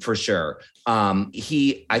 5 for sure.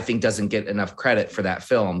 He, I think, doesn't get enough credit for that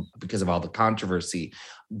film because of all the controversy.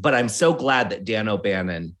 But I'm so glad that Dan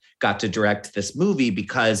O'Bannon got to direct this movie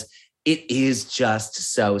because it is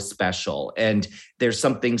just so special. And there's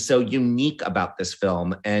something so unique about this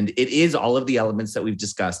film. And it is all of the elements that we've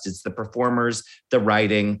discussed. It's the performers, the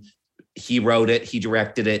writing. He wrote it, he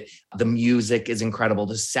directed it. The music is incredible.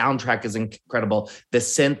 The soundtrack is incredible. The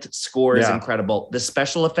synth score is incredible. The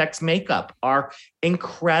special effects makeup are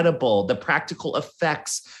incredible. The practical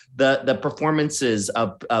effects, the performances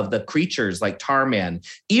of the creatures like Tarman,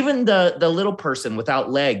 even the little person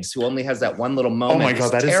without legs who only has that one little moment. Oh my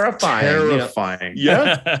God, that terrifying. is terrifying. You know?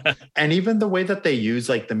 Yeah. And even the way that they use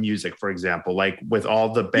like the music, for example, like with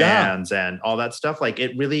all the bands and all that stuff, like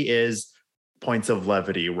it really is points of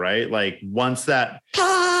levity, right? Like once that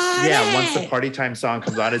once the party time song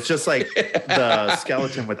comes on, it's just like the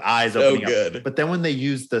skeleton with eyes opening up. But then when they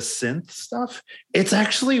use the synth stuff, it's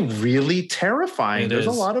actually really terrifying. There's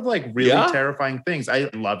a lot of like really terrifying things.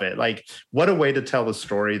 I love it. Like what a way to tell the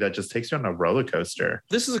story that just takes you on a roller coaster.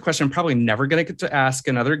 This is a question I'm probably never going to get to ask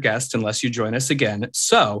another guest unless you join us again.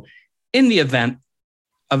 So in the event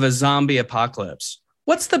of a zombie apocalypse,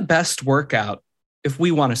 what's the best workout if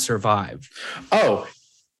we want to survive? Oh,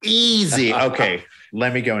 easy. Okay,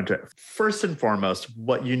 let me go into it. First and foremost,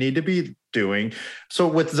 what you need to be doing. So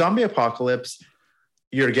with zombie apocalypse,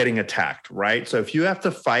 you're getting attacked, right? So if you have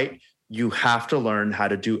to fight, you have to learn how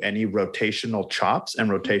to do any rotational chops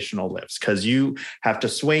and rotational lifts because you have to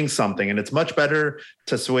swing something. And it's much better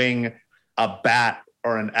to swing a bat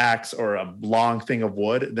or an axe or a long thing of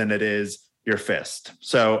wood than it is your fist.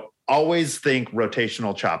 So always think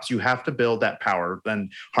rotational chops. You have to build that power, then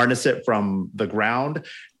harness it from the ground,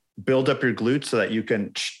 build up your glutes so that you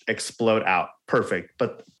can explode out. Perfect.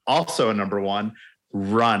 But also number 1,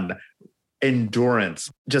 run.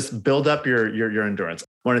 Endurance. Just build up your endurance.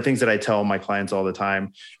 One of the things that I tell my clients all the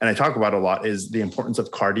time, and I talk about a lot, is the importance of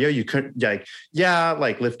cardio. You could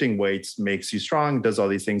like lifting weights makes you strong, does all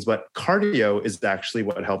these things, but cardio is actually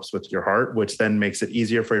what helps with your heart, which then makes it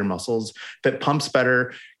easier for your muscles. If it pumps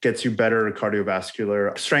better, gets you better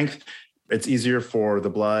cardiovascular strength, it's easier for the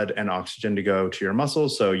blood and oxygen to go to your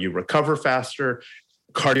muscles, so you recover faster.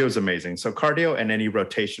 Cardio is amazing. So cardio and any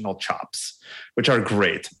rotational chops, which are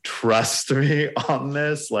great. Trust me on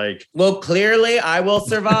this. Like, well, clearly I will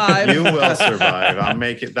survive. You will survive. I'm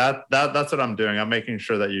making that's what I'm doing. I'm making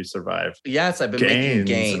sure that you survive. Yes, I've been making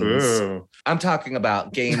gains. Ooh. I'm talking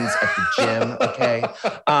about gains at the gym. Okay.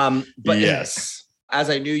 But yes, as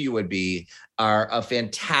I knew you would be, are a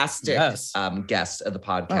fantastic guest of the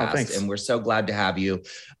podcast. And we're so glad to have you.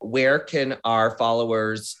 Where can our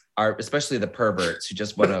followers, especially the perverts who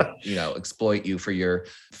just want to, exploit you for your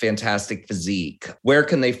fantastic physique, where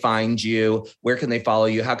can they find you? Where can they follow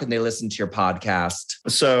you? How can they listen to your podcast?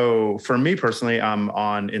 So for me personally, I'm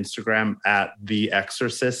on Instagram at The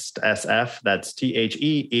Exorcist SF. That's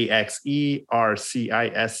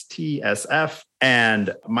TheExercistsF.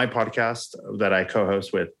 And my podcast that I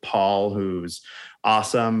co-host with Paul, who's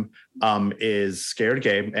awesome, is Scared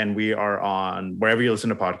Gay. And we are on wherever you listen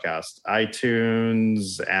to podcasts,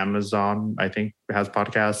 iTunes, Amazon, I think has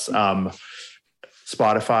podcasts,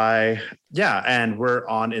 Spotify. Yeah. And we're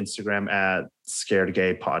on Instagram at Scared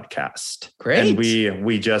Gay Podcast. Great. And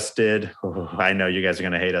we just did, I know you guys are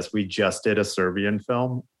going to hate us. We just did a Serbian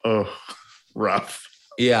film. Oh, rough.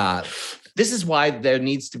 Yeah. This is why there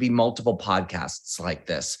needs to be multiple podcasts like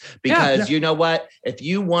this, because you know what? If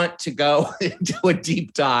you want to go into a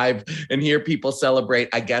deep dive and hear people celebrate,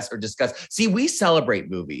 I guess, or discuss. See, we celebrate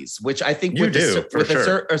movies, which I think with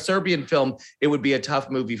a Serbian film, it would be a tough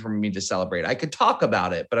movie for me to celebrate. I could talk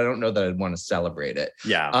about it, but I don't know that I'd want to celebrate it.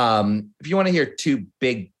 Yeah. If you want to hear two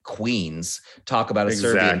big queens talk about a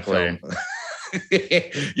Serbian film.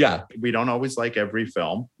 Yeah, we don't always like every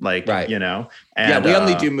film, and we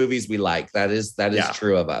only do movies we like. That is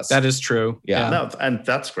true of us. That is true. No, and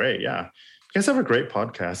that's great. Yeah, you guys have a great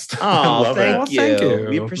podcast. Oh, thank you.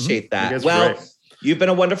 We appreciate that. Well, you've been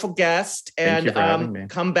a wonderful guest, and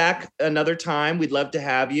come back another time. We'd love to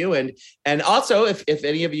have you. And also, if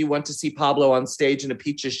any of you want to see Pablo on stage in a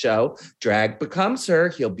Peaches show, Drag Becomes Her.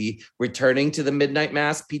 He'll be returning to the Midnight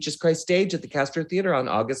Mass Peaches Christ stage at the Castro Theater on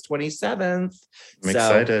August 27th. I'm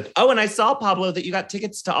excited. Oh, and I saw, Pablo, that you got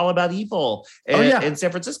tickets to All About Evil in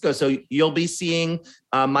San Francisco. So you'll be seeing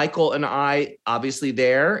Michael and I obviously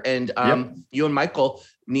there. And you and Michael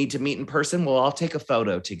need to meet in person. We'll all take a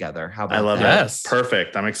photo together. How about that? I love that.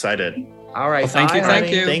 Perfect. I'm excited. All right. Well,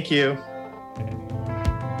 thank you. Thank you.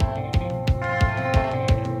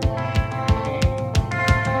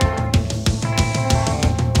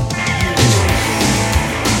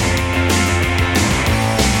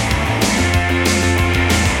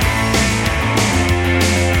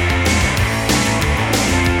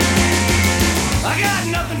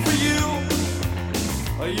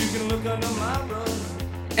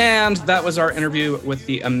 And that was our interview with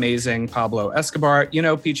the amazing Pablo Escobar. You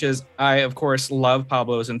know, Peaches, I, of course, love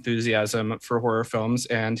Pablo's enthusiasm for horror films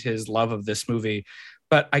and his love of this movie.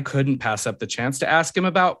 But I couldn't pass up the chance to ask him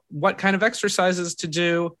about what kind of exercises to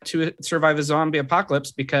do to survive a zombie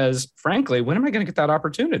apocalypse, because frankly, when am I going to get that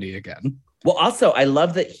opportunity again? Well, also, I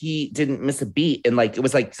love that he didn't miss a beat. And like, it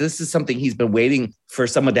was like, this is something he's been waiting for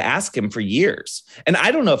someone to ask him for years. And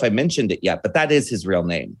I don't know if I mentioned it yet, but that is his real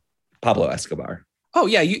name, Pablo Escobar. Oh,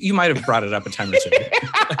 yeah, you might have brought it up a time or two.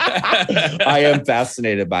 I am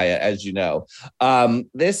fascinated by it, as you know.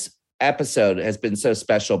 This episode has been so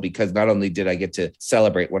special because not only did I get to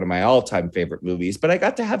celebrate one of my all-time favorite movies, but I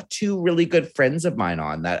got to have two really good friends of mine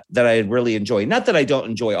on that I really enjoy. Not that I don't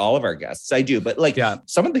enjoy all of our guests, I do, but like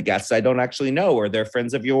some of the guests I don't actually know, or they're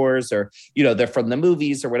friends of yours, or, you know, they're from the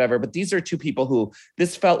movies or whatever. But these are two people who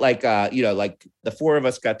this felt like, you know, like the four of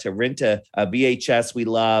us got to rent a VHS we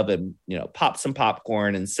love and, you know, pop some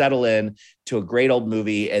popcorn and settle in to a great old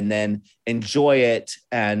movie and then enjoy it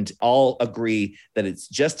and all agree that it's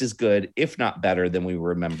just as good, if not better, than we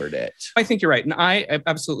remembered it. I think you're right. And I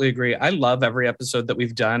absolutely agree. I love every episode that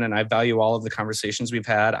we've done and I value all of the conversations we've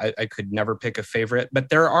had. I could never pick a favorite, but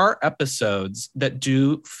there are episodes that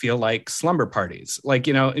do feel like slumber parties. Like,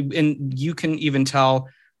 you know, and you can even tell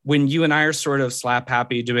when you and I are sort of slap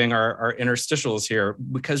happy doing our interstitials here,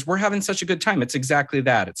 because we're having such a good time. It's exactly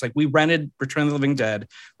that. It's like we rented Return of the Living Dead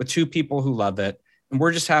with two people who love it, and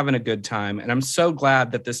we're just having a good time. And I'm so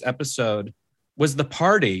glad that this episode was the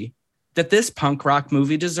party that this punk rock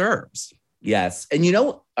movie deserves. Yes. And you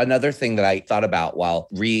know, another thing that I thought about while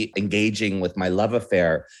re-engaging with my love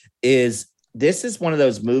affair is this is one of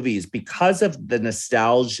those movies, because of the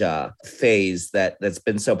nostalgia phase that's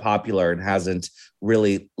been so popular and hasn't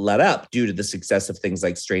really let up due to the success of things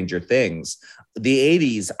like Stranger Things. The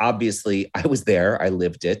 80s, obviously, I was there, I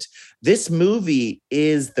lived it. This movie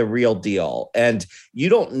is the real deal. And you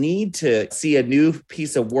don't need to see a new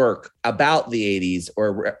piece of work about the 80s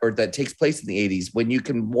or that takes place in the 80s when you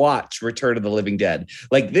can watch Return of the Living Dead.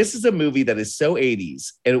 Like, this is a movie that is so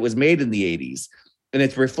 80s, and it was made in the 80s. And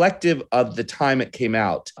it's reflective of the time it came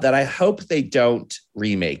out, that I hope they don't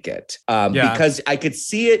remake it because I could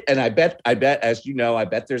see it. And I bet, as you know, I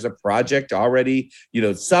bet there's a project already, you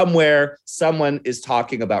know, somewhere someone is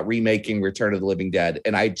talking about remaking Return of the Living Dead.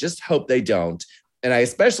 And I just hope they don't. And I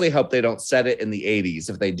especially hope they don't set it in the 80s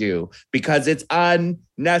if they do, because it's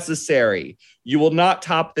unnecessary. You will not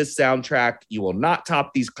top this soundtrack. You will not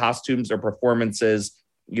top these costumes or performances.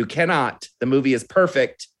 You cannot. The movie is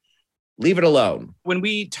perfect. Leave it alone. When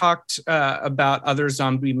we talked about other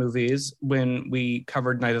zombie movies, when we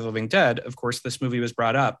covered Night of the Living Dead, of course, this movie was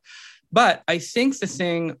brought up. But I think the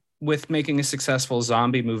thing with making a successful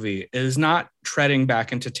zombie movie is not treading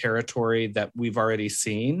back into territory that we've already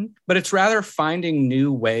seen, but it's rather finding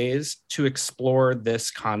new ways to explore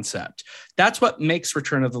this concept. That's what makes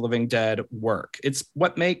Return of the Living Dead work. It's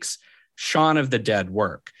what makes Shaun of the Dead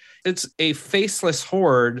work. It's a faceless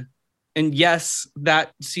horde. And yes,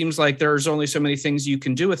 that seems like there's only so many things you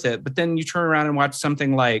can do with it. But then you turn around and watch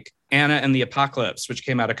something like Anna and the Apocalypse, which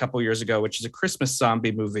came out a couple years ago, which is a Christmas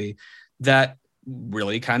zombie movie that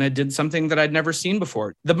really kind of did something that I'd never seen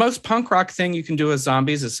before. The most punk rock thing you can do with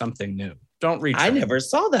zombies is something new. Don't reach. I never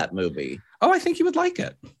saw that movie. Oh, I think you would like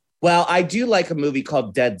it. Well, I do like a movie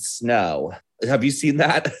called Dead Snow. Have you seen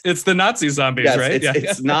that? It's the Nazi zombies, yes, right?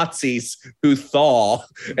 It's Nazis who thaw,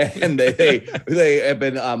 and they have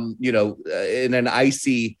been, you know, in an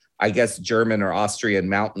icy, I guess, German or Austrian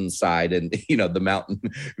mountainside, and, you know, the mountain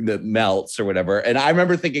that melts or whatever. And I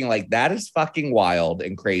remember thinking, like, that is fucking wild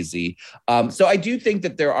and crazy. So I do think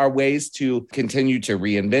that there are ways to continue to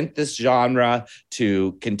reinvent this genre,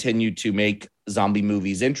 to continue to make zombie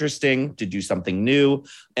movies interesting, to do something new.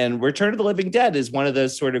 And Return of the Living Dead is one of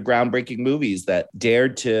those sort of groundbreaking movies that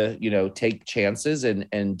dared to, you know, take chances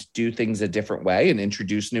and do things a different way and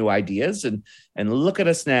introduce new ideas. And look at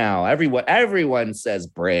us now. Everyone says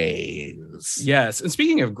brains. Yes. And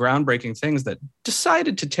speaking of groundbreaking things that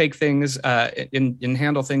decided to take things and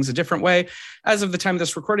handle things a different way, as of the time of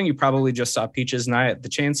this recording, you probably just saw Peaches and I at the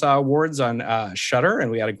Chainsaw Awards on Shudder,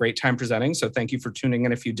 and we had a great time presenting. So thank you for tuning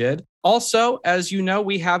in if you did. Also, as you know,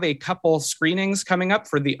 we have a couple screenings coming up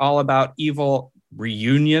for the All About Evil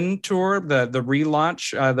reunion tour, the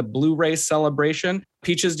relaunch, the Blu-ray celebration.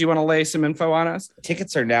 Peaches, do you want to lay some info on us?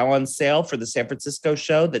 Tickets are now on sale for the San Francisco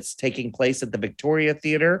show that's taking place at the Victoria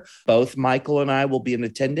Theater. Both Michael and I will be in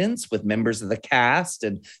attendance with members of the cast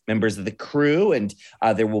and members of the crew, and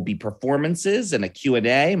there will be performances and a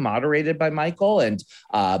Q&A moderated by Michael, and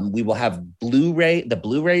we will have the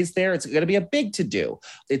Blu-rays there. It's going to be a big to-do.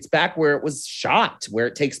 It's back where it was shot, where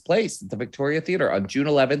it takes place at the Victoria Theater on June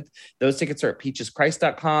 11th. Those tickets are at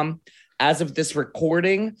peacheschrist.com. As of this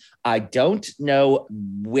recording, I don't know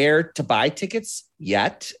where to buy tickets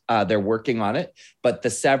yet. They're working on it. But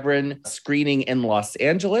the Severin screening in Los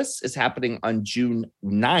Angeles is happening on June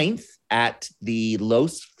 9th at the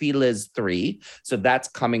Los Feliz 3. So that's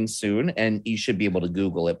coming soon. And you should be able to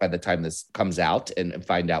Google it by the time this comes out and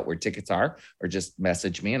find out where tickets are, or just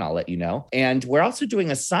message me and I'll let you know. And we're also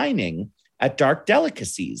doing a signing at Dark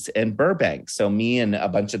Delicacies in Burbank. So me and a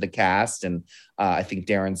bunch of the cast and I think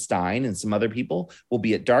Darren Stein and some other people will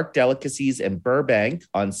be at Dark Delicacies in Burbank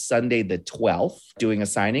on Sunday the 12th doing a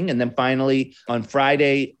signing. And then finally on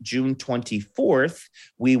Friday, June 24th,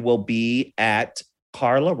 we will be at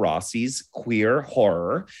Carla Rossi's Queer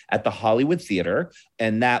Horror at the Hollywood Theater.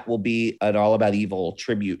 And that will be an All About Evil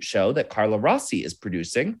tribute show that Carla Rossi is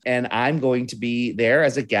producing. And I'm going to be there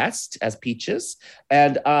as a guest, as Peaches.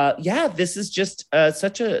 And this is just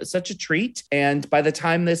such a treat. And by the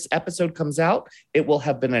time this episode comes out, it will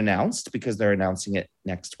have been announced, because they're announcing it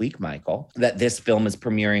next week, Michael, that this film is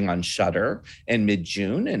premiering on Shudder in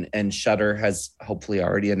mid-June. And Shudder has hopefully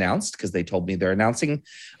already announced, because they told me they're announcing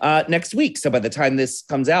next week. So by the time this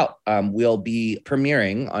comes out, we'll be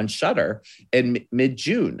premiering on Shudder in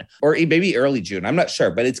mid-June, or maybe early June. I'm not sure,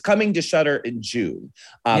 but it's coming to Shudder in June.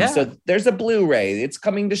 So there's a Blu-ray. It's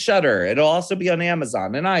coming to Shudder. It'll also be on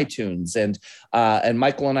Amazon and iTunes. And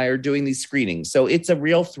Michael and I are doing these screenings. So it's a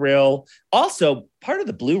real thrill. Also, part of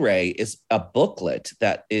the Blu-ray is a booklet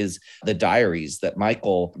that is the diaries that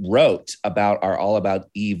Michael wrote about our All About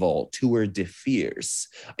Evil Tour de Fierce.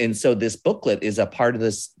 And so this booklet is a part of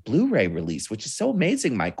this Blu-ray release, which is so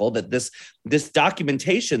amazing, Michael, that this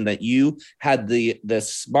documentation that you had the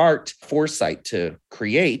smart foresight to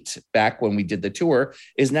create back when we did the tour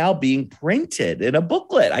is now being printed in a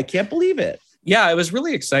booklet. I can't believe it. Yeah, it was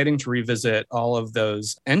really exciting to revisit all of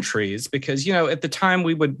those entries because, at the time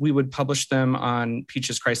we would publish them on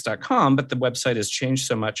peacheschrist.com, but the website has changed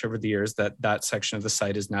so much over the years that section of the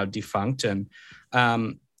site is now defunct. And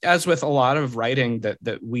as with a lot of writing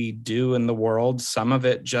that we do in the world, some of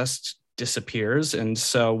it just disappears. And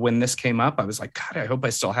so when this came up, I was like, God, I hope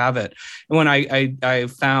I still have it. And when I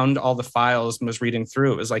found all the files and was reading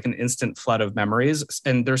through, it was like an instant flood of memories.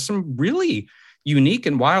 And there's some really unique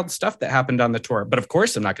and wild stuff that happened on the tour. But of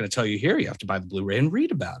course, I'm not going to tell you here. You have to buy the Blu-ray and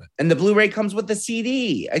read about it. And the Blu-ray comes with a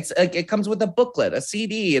CD. It comes with a booklet, a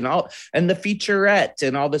CD, and the featurette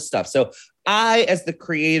and all this stuff. So I, as the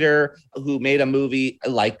creator who made a movie,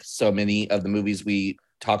 like so many of the movies we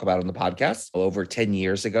talk about on the podcast over 10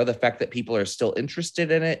 years ago, the fact that people are still interested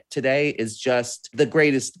in it today is just the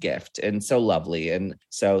greatest gift and so lovely. And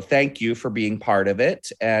so thank you for being part of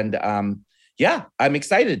it. And yeah, I'm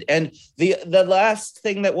excited. And the last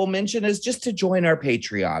thing that we'll mention is just to join our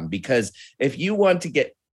Patreon, because if you want to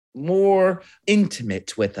get more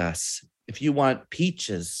intimate with us, if you want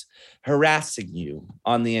Peaches harassing you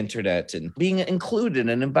on the internet and being included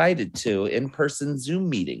and invited to in-person Zoom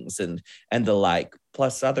meetings and the like,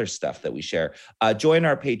 plus other stuff that we share, join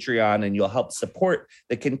our Patreon and you'll help support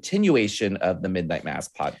the continuation of the Midnight Mass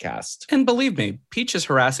podcast. And believe me, Peaches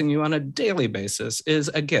harassing you on a daily basis is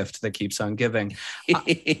a gift that keeps on giving.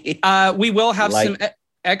 We will have some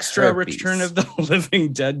extra herpes. Return of the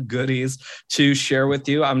Living Dead goodies to share with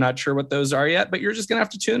you. I'm not sure what those are yet, but you're just going to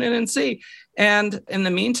have to tune in and see. And in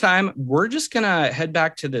the meantime, we're just going to head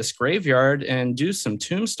back to this graveyard and do some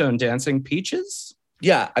tombstone dancing. Peaches?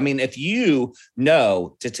 Yeah, I mean, if you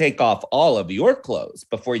know to take off all of your clothes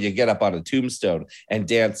before you get up on a tombstone and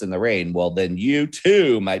dance in the rain, well, then you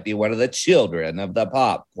too might be one of the children of the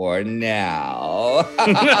popcorn now.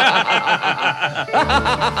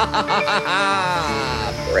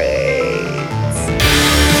 Brains.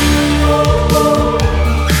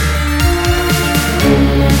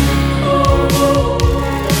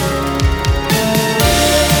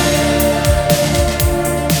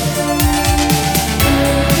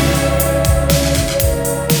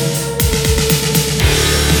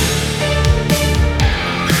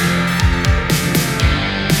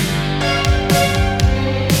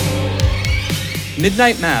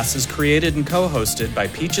 Midnight Mass is created and co-hosted by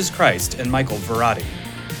Peaches Christ and Michael Verratti.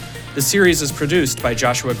 The series is produced by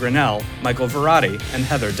Joshua Grinnell, Michael Verratti, and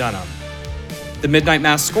Heather Dunham. The Midnight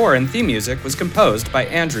Mass score and theme music was composed by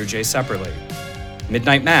Andrew J. Sepperly.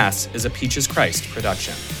 Midnight Mass is a Peaches Christ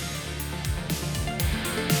production.